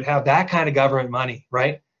that we would have that kind of government money,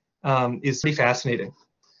 right, is pretty fascinating.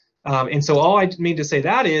 And so all I mean to say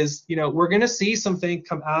that is, we're going to see something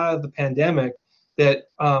come out of the pandemic that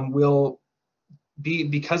will be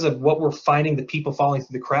because of what we're finding, the people falling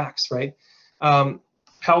through the cracks, right?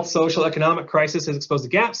 Health, social, economic crisis has exposed the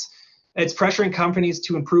gaps. It's pressuring companies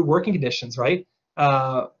to improve working conditions, right?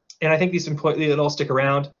 And I think these employees, it'll all stick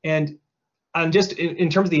around. And just in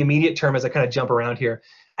terms of the immediate term, as I kind of jump around here,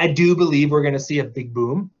 I do believe we're going to see a big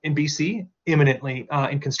boom in BC imminently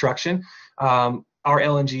in construction. Our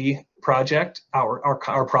LNG project,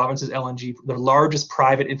 our province's LNG, the largest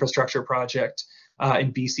private infrastructure project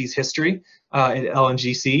in BC's history, in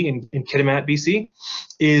LNGC in Kitimat, BC,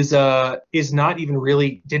 is not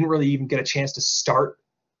even didn't really even get a chance to start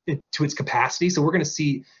to its capacity. So we're going to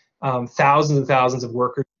see thousands and thousands of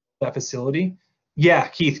workers at that facility. Yeah,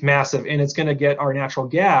 Keith, massive, and it's going to get our natural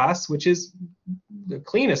gas, which is the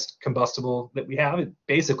cleanest combustible that we have. It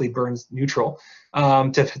basically burns neutral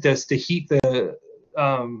to heat the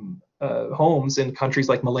homes in countries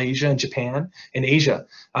like Malaysia and Japan and Asia,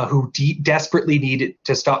 who desperately need it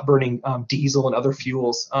to stop burning diesel and other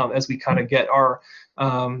fuels as we kind of get our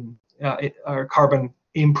carbon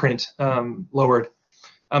imprint lowered.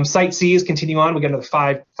 Site C is continuing on. We got another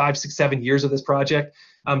 5, 6, 7 years of this project.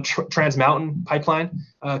 Trans Mountain Pipeline,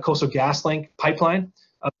 Coastal GasLink Pipeline.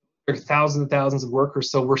 There are thousands and thousands of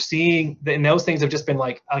workers. So we're seeing that, and those things have just been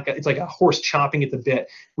it's like a horse chomping at the bit.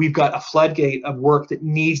 We've got a floodgate of work that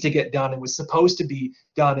needs to get done and was supposed to be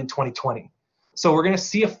done in 2020. So we're going to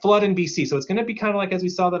see a flood in BC. So it's going to be kind of like as we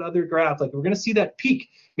saw that other graph, like we're going to see that peak.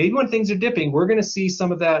 Maybe when things are dipping, we're going to see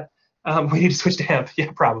some of that. We need to switch to hemp.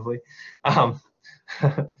 Yeah, probably.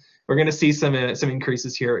 We're going to see some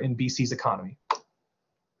increases here in BC's economy.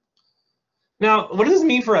 Now, what does this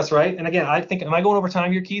mean for us, right? And again, I think, am I going over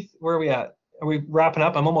time here, Keith? Where are we at? Are we wrapping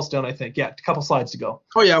up? I'm almost done, I think. Yeah, a couple slides to go.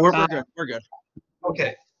 Oh yeah, we're good. We're good.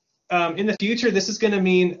 Okay. In the future, this is going to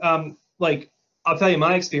mean, like, I'll tell you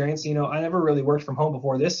my experience. You know, I never really worked from home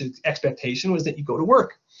before this. The expectation was that you go to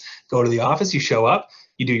work, go to the office, you show up,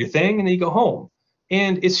 you do your thing, and then you go home.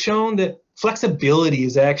 And it's shown that flexibility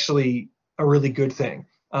is actually a really good thing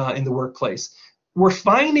in the workplace. We're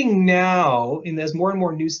finding now, and as more and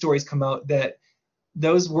more news stories come out, that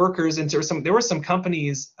those workers, and there were some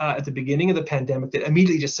companies at the beginning of the pandemic that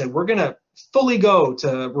immediately just said, we're going to fully go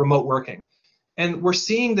to remote working. And we're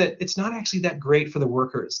seeing that it's not actually that great for the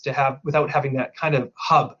workers to have, without having that kind of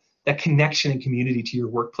hub, that connection and community to your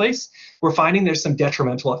workplace. We're finding there's some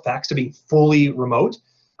detrimental effects to being fully remote,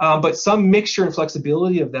 but some mixture and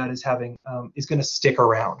flexibility of that is going to stick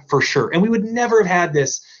around for sure. And we would never have had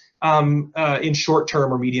this in short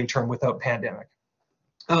term or medium term without pandemic.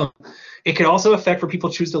 It could also affect where people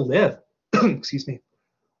choose to live. Excuse me.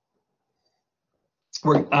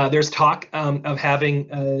 There's talk of having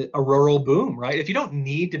a rural boom, right? If you don't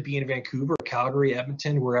need to be in Vancouver, Calgary,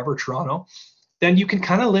 Edmonton, wherever, Toronto, then you can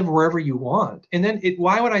kind of live wherever you want. And then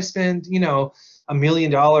why would I spend, you know, $1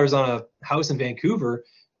 million on a house in Vancouver,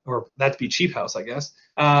 or that'd be a cheap house, I guess,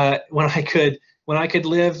 when I could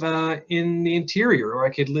live in the interior, or I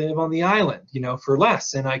could live on the island, you know, for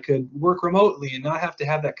less, and I could work remotely and not have to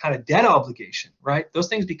have that kind of debt obligation, right? Those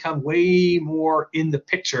things become way more in the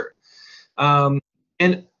picture.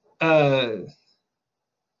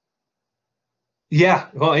 Yeah,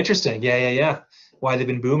 well, interesting. Yeah. Why they've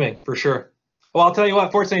been booming, for sure. Well, I'll tell you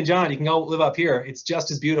what, Fort St. John, you can go live up here. It's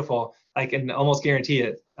just as beautiful. I can almost guarantee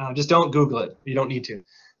it. Just don't Google it. You don't need to.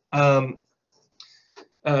 And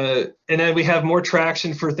then we have more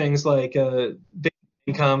traction for things like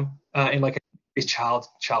income and like child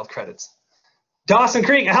credits. Dawson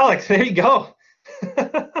Creek, Alex, there you go.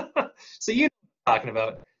 So you know what I'm talking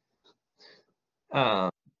about.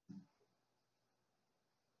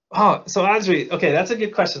 So Audrey, okay, that's a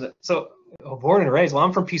good question. So born and raised, well,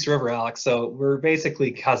 I'm from Peace River, Alex, so we're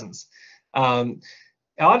basically cousins.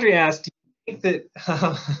 Audrey asked, do you think that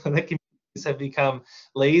the communities have become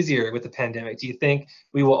lazier with the pandemic? Do you think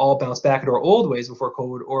we will all bounce back into our old ways before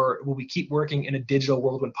COVID, or will we keep working in a digital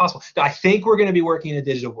world when possible? I think we're going to be working in a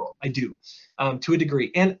digital world. I do, to a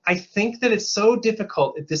degree. And I think that it's so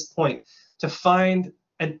difficult at this point to find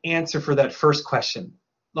an answer for that first question.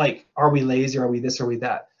 Like, are we lazy? Are we this? Are we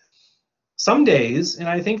that? Some days, and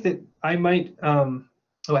I think that I might,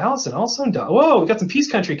 Allison also, whoa, we got some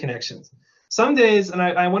Peace Country connections. Some days, and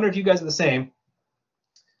I wonder if you guys are the same,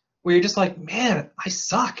 where you're just like, man, I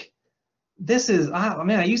suck. This is,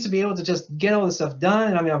 man, I used to be able to just get all this stuff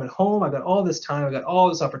done. I mean, I'm at home, I've got all this time, I've got all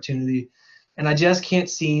this opportunity, and I just can't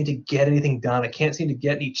seem to get anything done. I can't seem to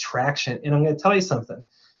get any traction. And I'm going to tell you something.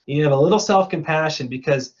 You have a little self-compassion,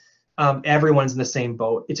 because everyone's in the same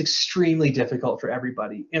boat. It's extremely difficult for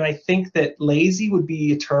everybody. And I think that lazy would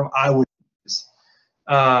be a term I would use.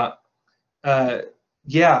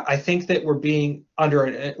 Yeah, I think that we're being put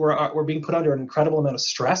under an incredible amount of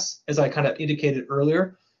stress, as I kind of indicated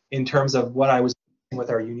earlier, in terms of what I was doing with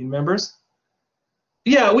our union members.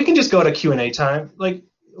 Yeah, we can just go to Q&A time. Like,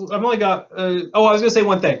 I've only got, I was gonna say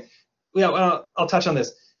one thing. Yeah, I'll touch on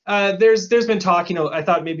this. There's been talk, you know, I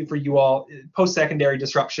thought maybe for you all, post-secondary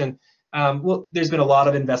disruption. Well, there's been a lot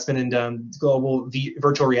of investment in global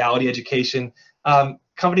virtual reality education.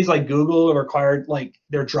 Companies like Google are required, like,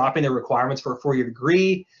 they're dropping their requirements for a 4-year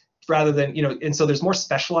degree rather than, you know, and so there's more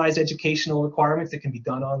specialized educational requirements that can be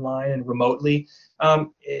done online and remotely.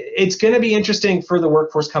 It's going to be interesting for the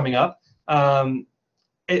workforce coming up. I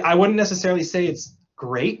wouldn't necessarily say it's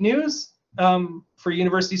great news for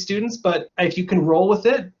university students, but if you can roll with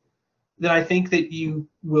it, then I think that you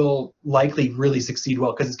will likely really succeed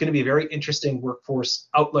well, because it's going to be a very interesting workforce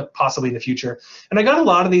outlook possibly in the future. And I got a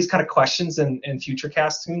lot of these kind of questions and future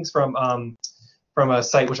castings from a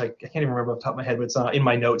site which I can't even remember off the top of my head, but it's in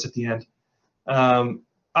my notes at the end.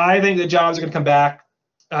 I think the jobs are going to come back,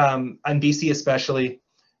 on BC especially.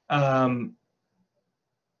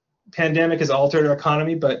 Pandemic has altered our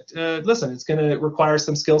economy, but listen, it's going to require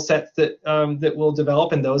some skill sets that will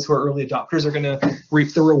develop, and those who are early adopters are going to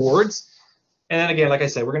reap the rewards. And then again, like I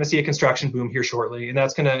said, we're going to see a construction boom here shortly, and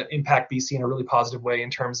that's going to impact BC in a really positive way in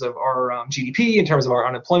terms of our GDP, in terms of our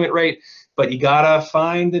unemployment rate. But you gotta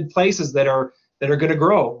find the places that are that are going to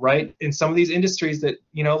grow, right? In some of these industries that,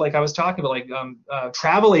 you know, like I was talking about, like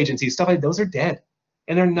travel agencies, stuff like those are dead,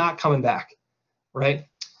 and they're not coming back, right?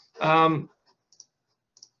 And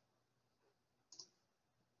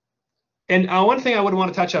one thing I would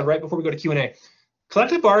want to touch on right before we go to Q&A,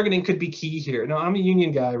 collective bargaining could be key here. Now, I'm a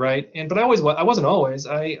union guy, right? But I wasn't always.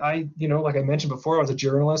 You know, like I mentioned before, I was a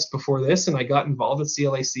journalist before this, and I got involved with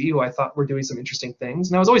CLAC, who I thought were doing some interesting things.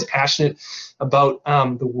 And I was always passionate about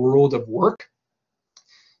the world of work.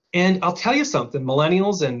 And I'll tell you something,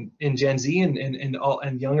 millennials and Gen Z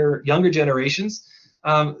and younger generations,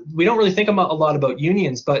 we don't really think a lot about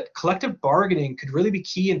unions, but collective bargaining could really be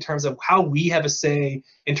key in terms of how we have a say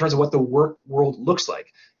in terms of what the work world looks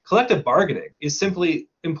like. Collective bargaining is simply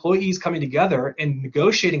employees coming together and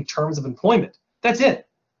negotiating terms of employment. That's it.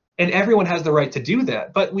 And everyone has the right to do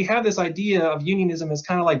that. But we have this idea of unionism as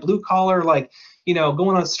kind of like blue collar, like, you know,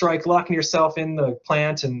 going on strike, locking yourself in the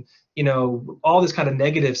plant, and, you know, all this kind of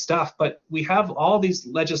negative stuff. But we have all these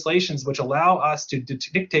legislations which allow us to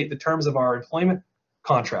dictate the terms of our employment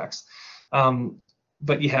contracts.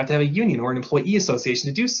 But you have to have a union or an employee association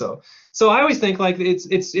to do so. So I always think like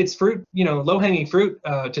it's fruit, you know, low-hanging fruit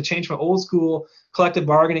to change from old school collective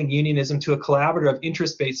bargaining unionism to a collaborative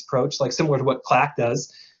interest-based approach, like similar to what CLAC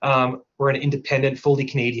does. We're an independent, fully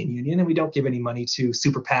Canadian union, and we don't give any money to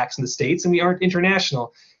super PACs in the States, and we aren't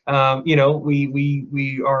international. You know,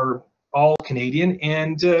 we are all Canadian,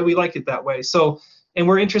 and we like it that way. So, and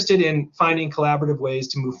we're interested in finding collaborative ways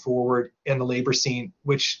to move forward in the labor scene,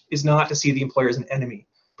 which is not to see the employer as an enemy,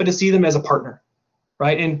 but to see them as a partner,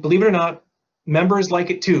 right? And believe it or not, members like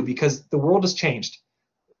it too, because the world has changed.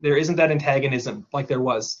 There isn't that antagonism like there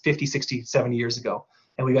was 50, 60, 70 years ago,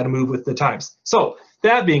 and we got to move with the times. So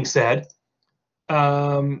that being said,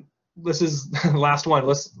 this is the last one.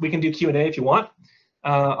 We can do Q&A if you want.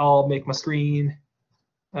 I'll make my screen.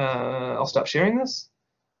 I'll stop sharing this.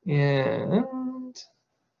 And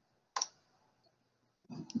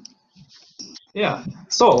yeah,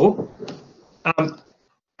 so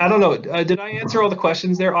I don't know. Did I answer all the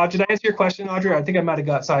questions there? Did I answer your question, Audrey? I think I might have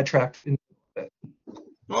got sidetracked.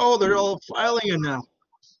 Oh, they're all filing in now.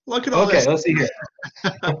 Look at all Okay, this. let's see here.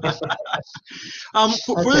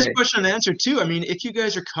 For this question and answer too, I mean, if you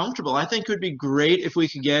guys are comfortable, I think it would be great if we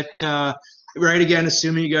could get, right again,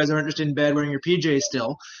 assuming you guys aren't just in bed wearing your PJs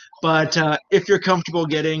still, but if you're comfortable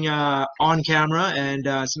getting on camera and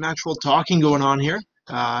some actual talking going on here,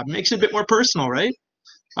 makes it a bit more personal, right?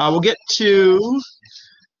 We'll get to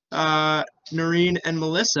Noreen and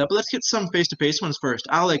Melissa, but let's get some face-to-face ones first.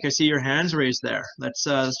 Alec, I see your hands raised there. Let's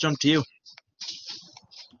jump to you.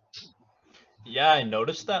 Yeah, I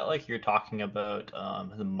noticed that like you're talking about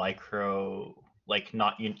the micro, like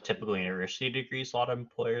not typical university degrees a lot of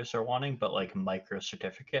employers are wanting, but like micro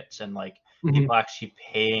certificates and like people actually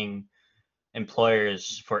paying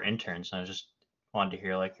employers for interns. And I just wanted to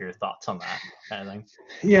hear like your thoughts on that kind of thing.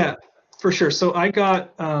 Yeah, for sure. So I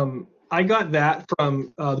got that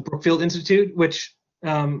from the Brookfield Institute, which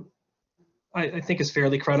I think is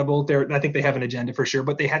fairly credible. I think they have an agenda for sure,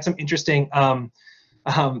 but they had some interesting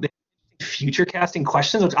future casting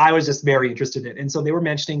questions, which I was just very interested in. And so they were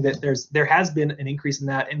mentioning that there has been an increase in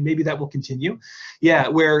that, and maybe that will continue. Yeah,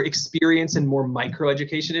 where experience and more micro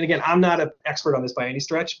education. And again, I'm not an expert on this by any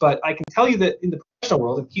stretch, but I can tell you that in the professional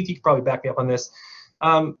world, and Keith, you could probably back me up on this.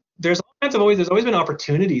 There's always been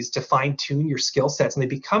opportunities to fine tune your skill sets,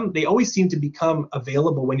 and they always seem to become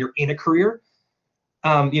available when you're in a career.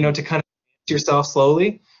 You know, to kind of yourself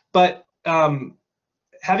slowly, but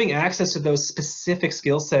having access to those specific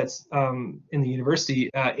skill sets in the university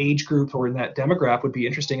age group or in that demographic would be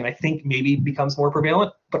interesting, and I think maybe becomes more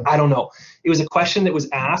prevalent, but I don't know. It was a question that was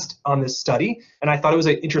asked on this study, and I thought it was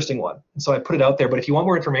an interesting one, and so I put it out there. But if you want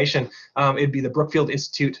more information, it'd be the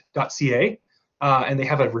brookfieldinstitute.ca, and they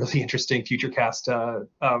have a really interesting FutureCast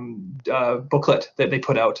booklet that they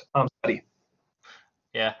put out study.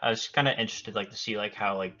 Yeah, I was kind of interested like to see like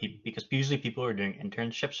how like because usually people who are doing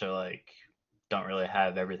internships are like don't really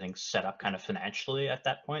have everything set up kind of financially at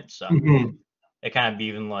that point, so it kind of be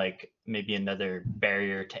even like maybe another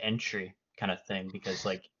barrier to entry kind of thing, because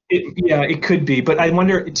like it could be, but I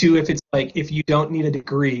wonder too if it's like if you don't need a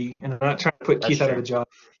degree, and I'm not trying to put Keith out of a job,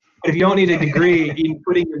 but if you don't need a degree in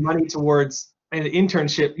putting your money towards an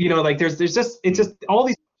internship, you know, like it's just all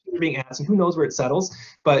these questions are being asked, and who knows where it settles,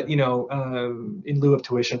 but you know, in lieu of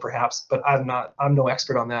tuition perhaps, but I'm no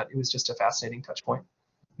expert on that. It was just a fascinating touch point.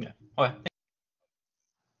 Yeah. Okay.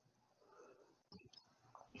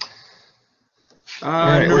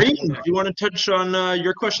 Noreen, do you want to touch on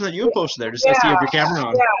your question that you posted there? Just I see you have your camera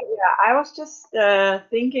on. Yeah. I was just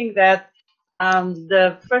thinking that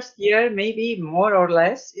the first year, maybe more or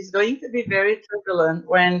less, is going to be very turbulent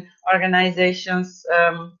when organizations,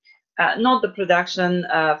 not the production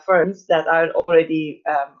firms that are already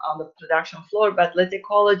on the production floor, but let's say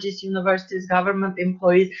colleges, universities, government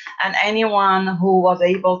employees, and anyone who was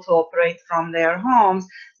able to operate from their homes,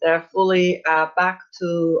 they're fully back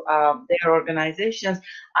to their organizations.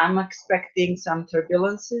 I'm expecting some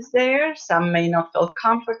turbulences there. Some may not feel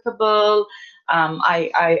comfortable.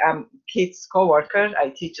 I am Kate's co-worker. I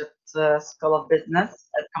teach at the School of Business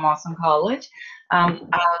at Camosun College.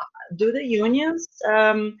 Do the unions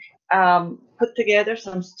put together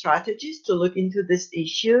some strategies to look into these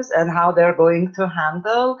issues and how they're going to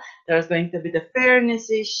handle? There's going to be the fairness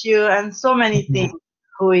issue and so many things.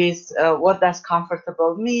 Who is, what does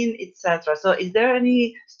comfortable mean, etc. So is there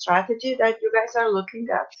any strategy that you guys are looking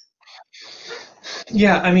at?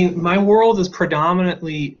 Yeah, I mean, my world is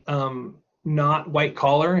predominantly not white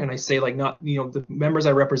collar, and I say like not, the members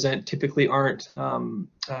I represent typically aren't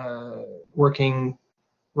working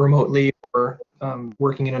remotely or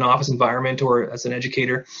working in an office environment or as an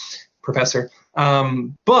educator, professor.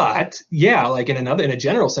 But yeah, like in a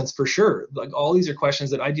general sense, for sure, like all these are questions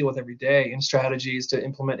that I deal with every day and strategies to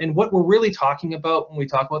implement. And what we're really talking about when we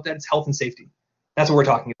talk about that is health and safety. That's what we're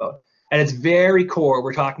talking about. At its very core,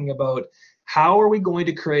 we're talking about how are we going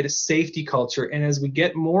to create a safety culture? And as we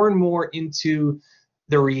get more and more into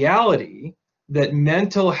the reality that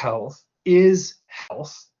mental health is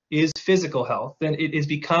physical health, then it has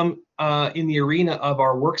become in the arena of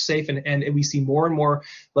our work safe, and we see more and more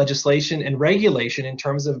legislation and regulation in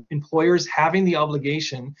terms of employers having the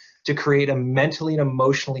obligation to create a mentally and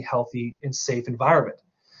emotionally healthy and safe environment.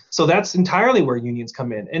 So that's entirely where unions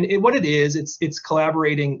come in. And what it is, it's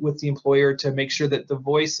collaborating with the employer to make sure that the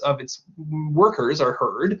voice of its workers are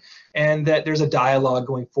heard and that there's a dialogue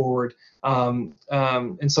going forward. And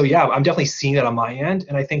so, yeah, I'm definitely seeing that on my end.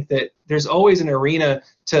 And I think that there's always an arena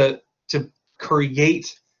to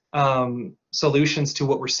create solutions to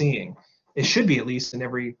what we're seeing. It should be, at least in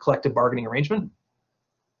every collective bargaining arrangement.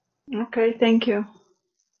 Okay, thank you.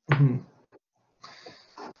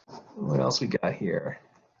 What else we got here?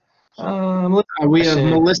 We have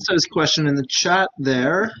Melissa's question in the chat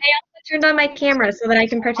there. I also turned on my camera so that I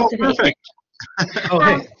can participate. Oh, perfect.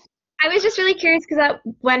 Hey. I was just really curious because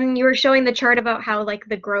when you were showing the chart about how like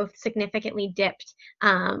the growth significantly dipped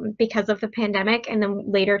because of the pandemic, and then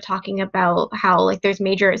later talking about how like there's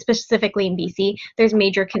major, specifically in BC, there's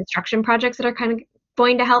major construction projects that are kind of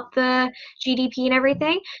going to help the GDP and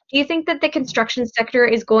everything. Do you think that the construction sector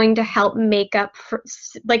is going to help make up for,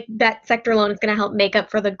 like that sector alone is going to help make up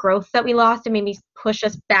for the growth that we lost and maybe push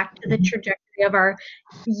us back to the trajectory of our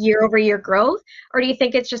year-over-year growth? Or do you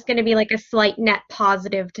think it's just going to be like a slight net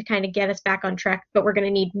positive to kind of get us back on track, but we're going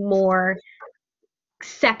to need more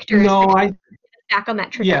sectors back on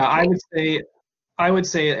that trajectory? Yeah, I would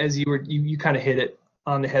say as you kind of hit it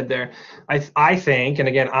on the head there. I think, and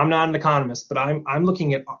again, I'm not an economist, but I'm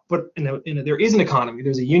looking at what there is an economy.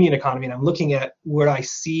 There's a union economy, and I'm looking at where I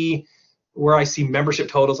see membership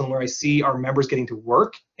totals and where I see our members getting to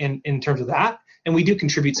work in terms of that. And we do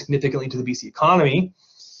contribute significantly to the BC economy.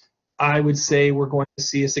 I would say we're going to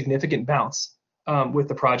see a significant bounce with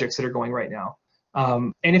the projects that are going right now.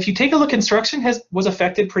 And if you take a look, construction was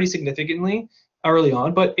affected pretty significantly early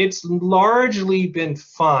on, but it's largely been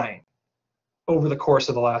fine over the course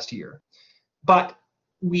of the last year. But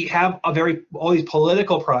we have all these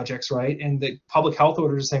political projects, right? And the public health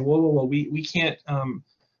orders are saying, whoa, we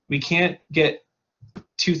can't get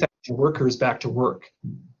 2,000 workers back to work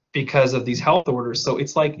because of these health orders. So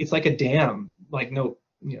it's like a dam, like kind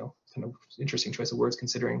of interesting choice of words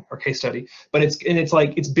considering our case study. But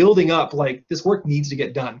it's building up, like this work needs to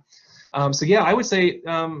get done. So yeah, I would say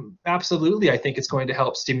absolutely. I think it's going to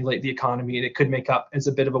help stimulate the economy, and it could make up as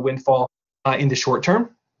a bit of a windfall in the short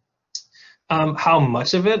term. How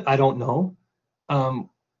much of it, I don't know.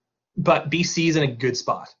 But BC is in a good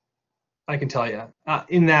spot, I can tell you,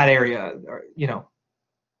 in that area,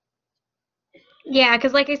 Yeah,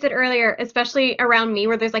 because like I said earlier, especially around me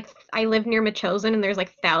where there's like, I live near Metchosin and there's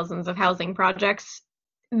like thousands of housing projects.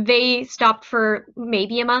 They stopped for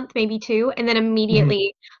maybe a month, maybe two, and then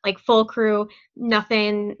immediately like full crew,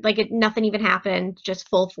 nothing even happened, just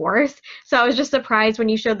full force. So I was just surprised when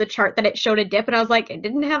you showed the chart that it showed a dip, and I was like, it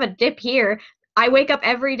didn't have a dip here. I wake up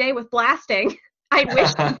every day with blasting. I wish it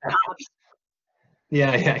stopped.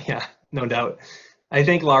 Yeah, no doubt. I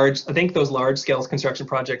think those large scale construction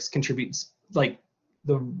projects contribute like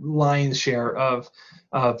the lion's share of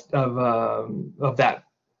that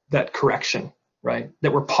correction. Right,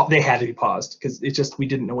 that they had to be paused because we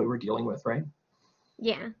didn't know what we were dealing with, right?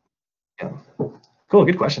 Yeah. Cool,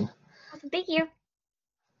 good question. Awesome. Thank you.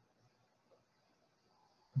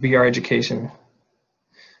 VR education.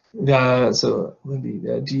 So, Lindy,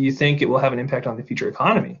 do you think it will have an impact on the future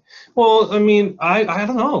economy? Well, I mean, I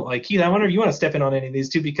don't know. Like, Keith, I wonder if you want to step in on any of these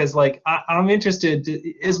too, because like I'm interested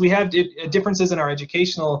as we have differences in our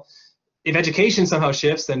educational. If education somehow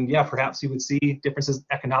shifts, then yeah, perhaps we would see differences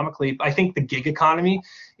economically. I think the gig economy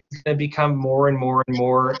is going to become more and more and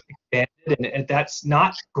more expanded, and that's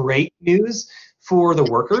not great news for the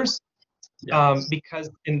workers. Because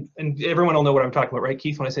and everyone will know what I'm talking about, right,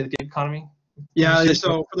 Keith? When I say the gig economy. Yeah,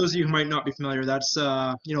 so for those of you who might not be familiar, that's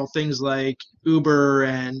things like Uber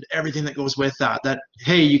and everything that goes with that. That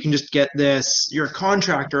hey, you can just get this. You're a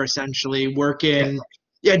contractor essentially working.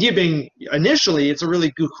 The idea being initially, it's a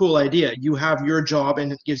really cool idea. You have your job,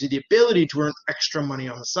 and it gives you the ability to earn extra money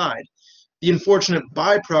on the side. The unfortunate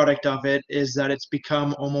byproduct of it is that it's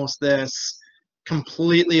become almost this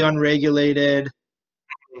completely unregulated.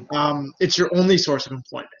 It's your only source of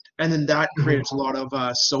employment. And then that creates a lot of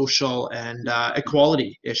social and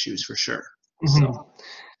equality issues for sure. So.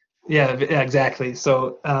 Yeah, exactly.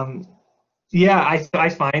 So, I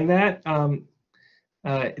find that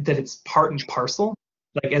that it's part and parcel.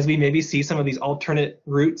 Like as we maybe see some of these alternate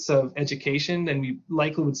routes of education, then we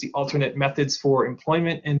likely would see alternate methods for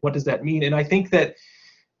employment. And what does that mean? And I think that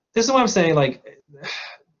this is what I'm saying. Like,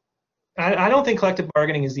 I don't think collective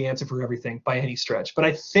bargaining is the answer for everything by any stretch, but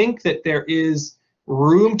I think that there is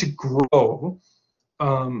room to grow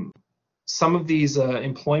some of these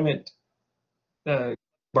employment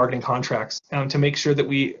bargaining contracts to make sure that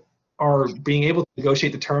we are being able to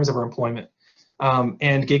negotiate the terms of our employment.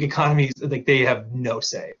 And gig economies, like they have no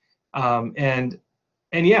say. And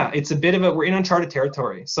yeah, it's a bit of we're in uncharted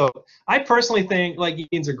territory. So I personally think like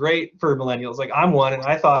unions are great for millennials. Like I'm one, and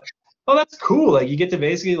I thought, oh, that's cool. Like you get to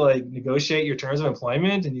basically like negotiate your terms of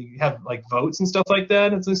employment, and you have like votes and stuff like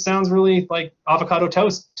that. It just sounds really like avocado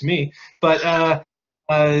toast to me. But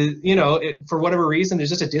for whatever reason, there's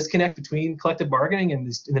just a disconnect between collective bargaining and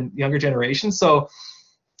the younger generation. So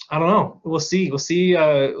I don't know. We'll see. We'll see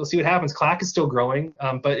what happens. CLAC is still growing,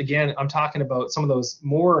 but again, I'm talking about some of those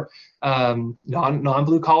more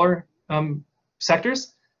non-blue collar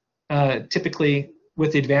sectors. Typically,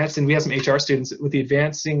 with the advance, and we have some HR students with the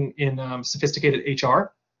advancing in sophisticated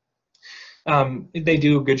HR. They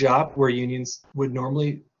do a good job where unions would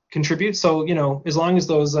normally contribute. So as long as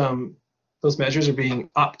those measures are being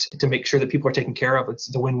upped to make sure that people are taken care of, it's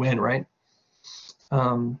the win-win, right?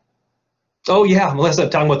 Oh yeah, Melissa,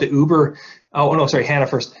 talking about the Uber. Oh no, sorry, Hannah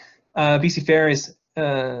first. BC Ferries,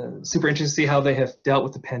 super interesting to see how they have dealt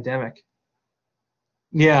with the pandemic.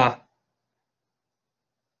 Yeah.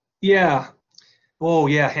 Oh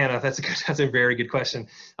yeah, Hannah, that's a very good question.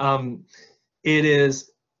 It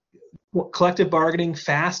is collective bargaining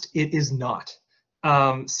fast. It is not.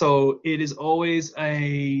 So it is always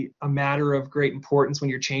a matter of great importance when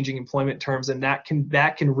you're changing employment terms, and that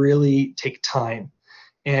can really take time.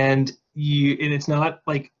 And it's not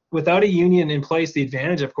like without a union in place, the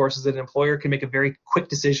advantage, of course, is that an employer can make a very quick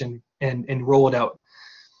decision and roll it out.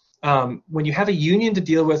 When you have a union to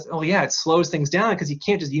deal with, oh yeah, it slows things down because you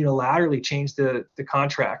can't just unilaterally change the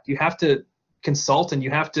contract. You have to consult and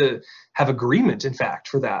you have to have agreement, in fact,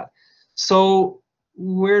 for that. So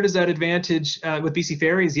where does that advantage with BC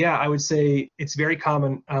Ferries? Yeah, I would say it's very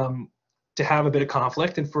common to have a bit of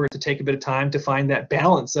conflict and for it to take a bit of time to find that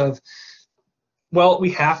balance of, well,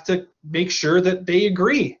 we have to make sure that they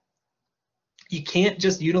agree. You can't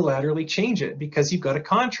just unilaterally change it because you've got a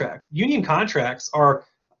contract. Union contracts are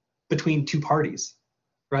between two parties,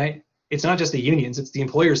 right? It's not just the unions, it's the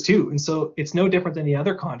employers too. And so it's no different than the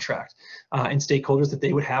other contract and stakeholders that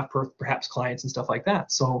they would have, perhaps clients and stuff like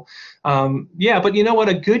that. So yeah, but you know what?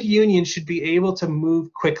 A good union should be able to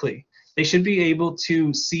move quickly. They should be able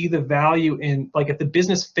to see the value in, like if the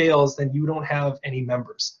business fails, then you don't have any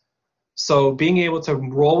members. So being able to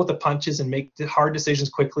roll with the punches and make the hard decisions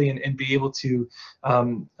quickly and be able to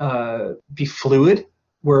be fluid,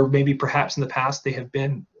 where maybe perhaps in the past they have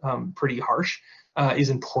been pretty harsh, is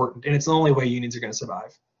important. And it's the only way unions are going to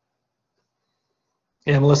survive.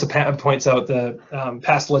 And Melissa points out the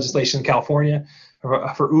past legislation in California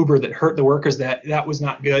for Uber that hurt the workers. That was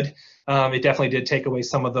not good. It definitely did take away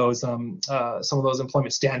some of those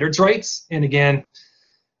employment standards rights. And again,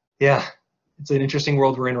 yeah, it's an interesting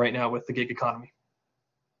world we're in right now with the gig economy.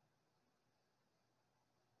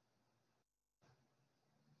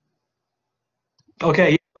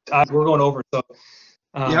 Okay, we're going over. So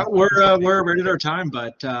yeah, we're right at our time,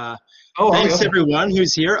 but thanks okay. everyone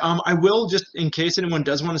who's here. I will just, in case anyone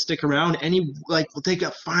does want to stick around, we'll take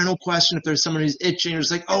a final question if there's someone who's itching or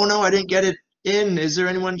just like, oh no, I didn't get it in. Is there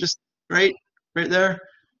anyone just right there?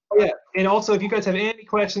 Oh, yeah, and also if you guys have any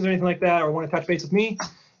questions or anything like that, or want to touch base with me,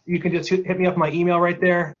 you can just hit me up my email right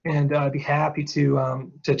there, and I'd be happy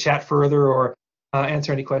to chat further or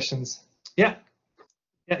answer any questions. Yeah,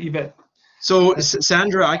 you bet. So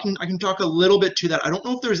Sandra, I can talk a little bit to that. I don't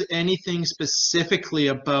know if there's anything specifically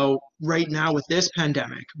about right now with this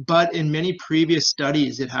pandemic, but in many previous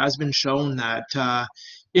studies, it has been shown that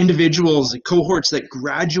individuals, cohorts that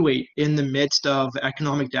graduate in the midst of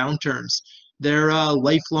economic downturns, their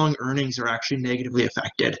lifelong earnings are actually negatively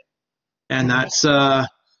affected. And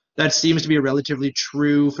that seems to be a relatively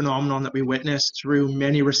true phenomenon that we witnessed through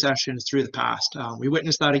many recessions through the past. We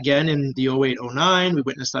witnessed that again in the 08-09. We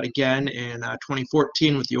witnessed that again in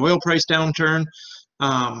 2014 with the oil price downturn.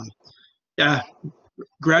 Yeah,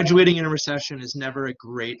 graduating in a recession is never a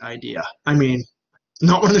great idea. I mean,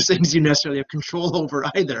 not one of those things you necessarily have control over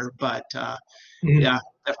either, but yeah,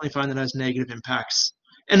 definitely find that has negative impacts.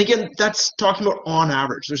 And again, that's talking about on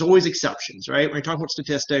average. There's always exceptions, right? When you're talking about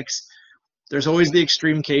statistics, there's always the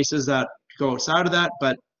extreme cases that go outside of that,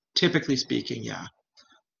 but typically speaking, yeah,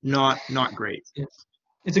 not great.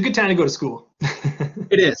 It's a good time to go to school.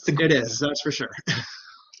 It is. It is. That's for sure.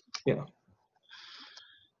 Yeah.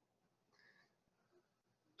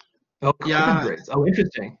 Oh, yeah. grades. Oh,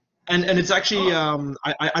 interesting. And it's actually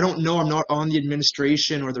I don't know. I'm not on the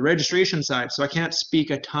administration or the registration side, so I can't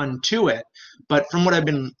speak a ton to it. But from what I've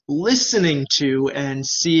been listening to and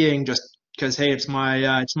seeing, just because hey, it's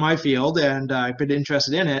my field and I've been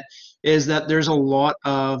interested in it, is that there's a lot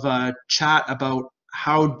of chat about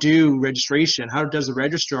how does the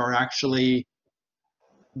registrar actually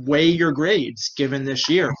weigh your grades given this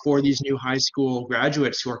year for these new high school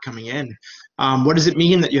graduates who are coming in. What does it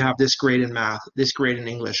mean that you have this grade in math, this grade in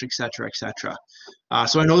English, et cetera, et cetera?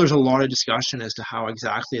 So I know there's a lot of discussion as to how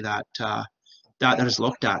exactly that is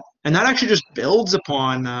looked at, and that actually just builds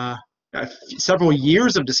upon several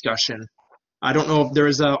years of discussion. I don't know if there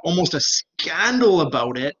is almost a scandal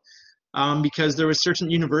about it because there were certain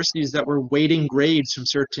universities that were weighting grades from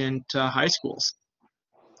certain high schools,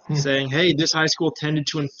 saying, hey, this high school tended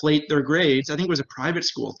to inflate their grades. I think it was a private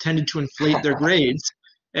school, tended to inflate their grades.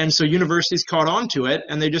 And so universities caught on to it,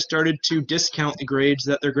 and they just started to discount the grades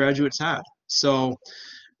that their graduates had. So,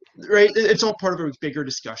 right, it's all part of a bigger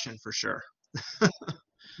discussion for sure.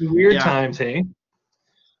 Weird times, hey?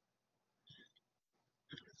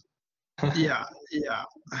 Yeah.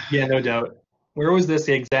 Yeah, no doubt. Where was this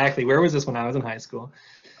exactly? Where was this when I was in high school?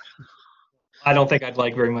 I don't think I'd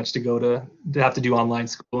like very much to have to do online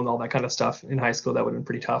school and all that kind of stuff in high school. That would have been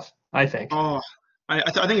pretty tough, I think. Oh, I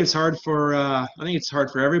think it's hard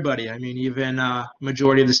for everybody. I mean, even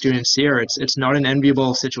majority of the students here, it's not an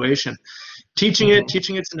enviable situation. Teaching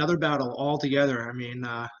it's another battle altogether. I mean,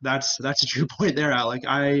 that's a true point there, Alec.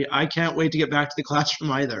 I can't wait to get back to the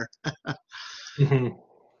classroom either.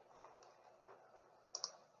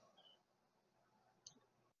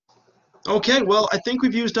 Okay, well, I think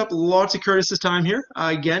we've used up lots of Curtis's time here.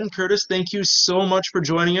 Again, Curtis, thank you so much for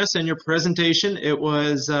joining us and your presentation. It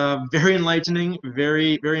was very enlightening,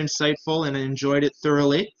 very, very insightful, and I enjoyed it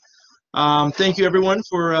thoroughly. Thank you, everyone,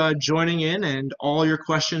 for joining in and all your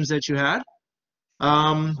questions that you had.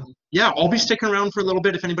 Yeah, I'll be sticking around for a little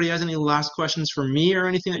bit if anybody has any last questions for me or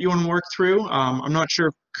anything that you want to work through. I'm not sure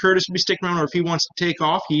if Curtis will be sticking around or if he wants to take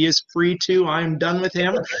off. He is free to. I'm done with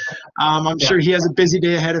him. I'm sure he has a busy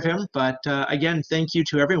day ahead of him. But again, thank you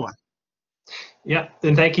to everyone. Yeah,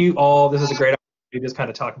 and thank you all. This is a great opportunity to just kind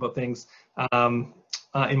of talk about things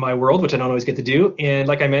in my world, which I don't always get to do. And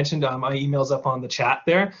like I mentioned, my email's up on the chat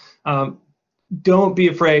there. Don't be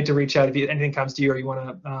afraid to reach out if anything comes to you or you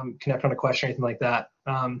want to connect on a question or anything like that.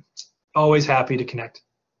 Always happy to connect.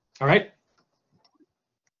 All right?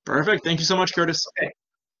 Perfect. Thank you so much, Curtis. Okay.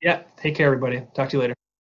 Yeah, take care, everybody. Talk to you later.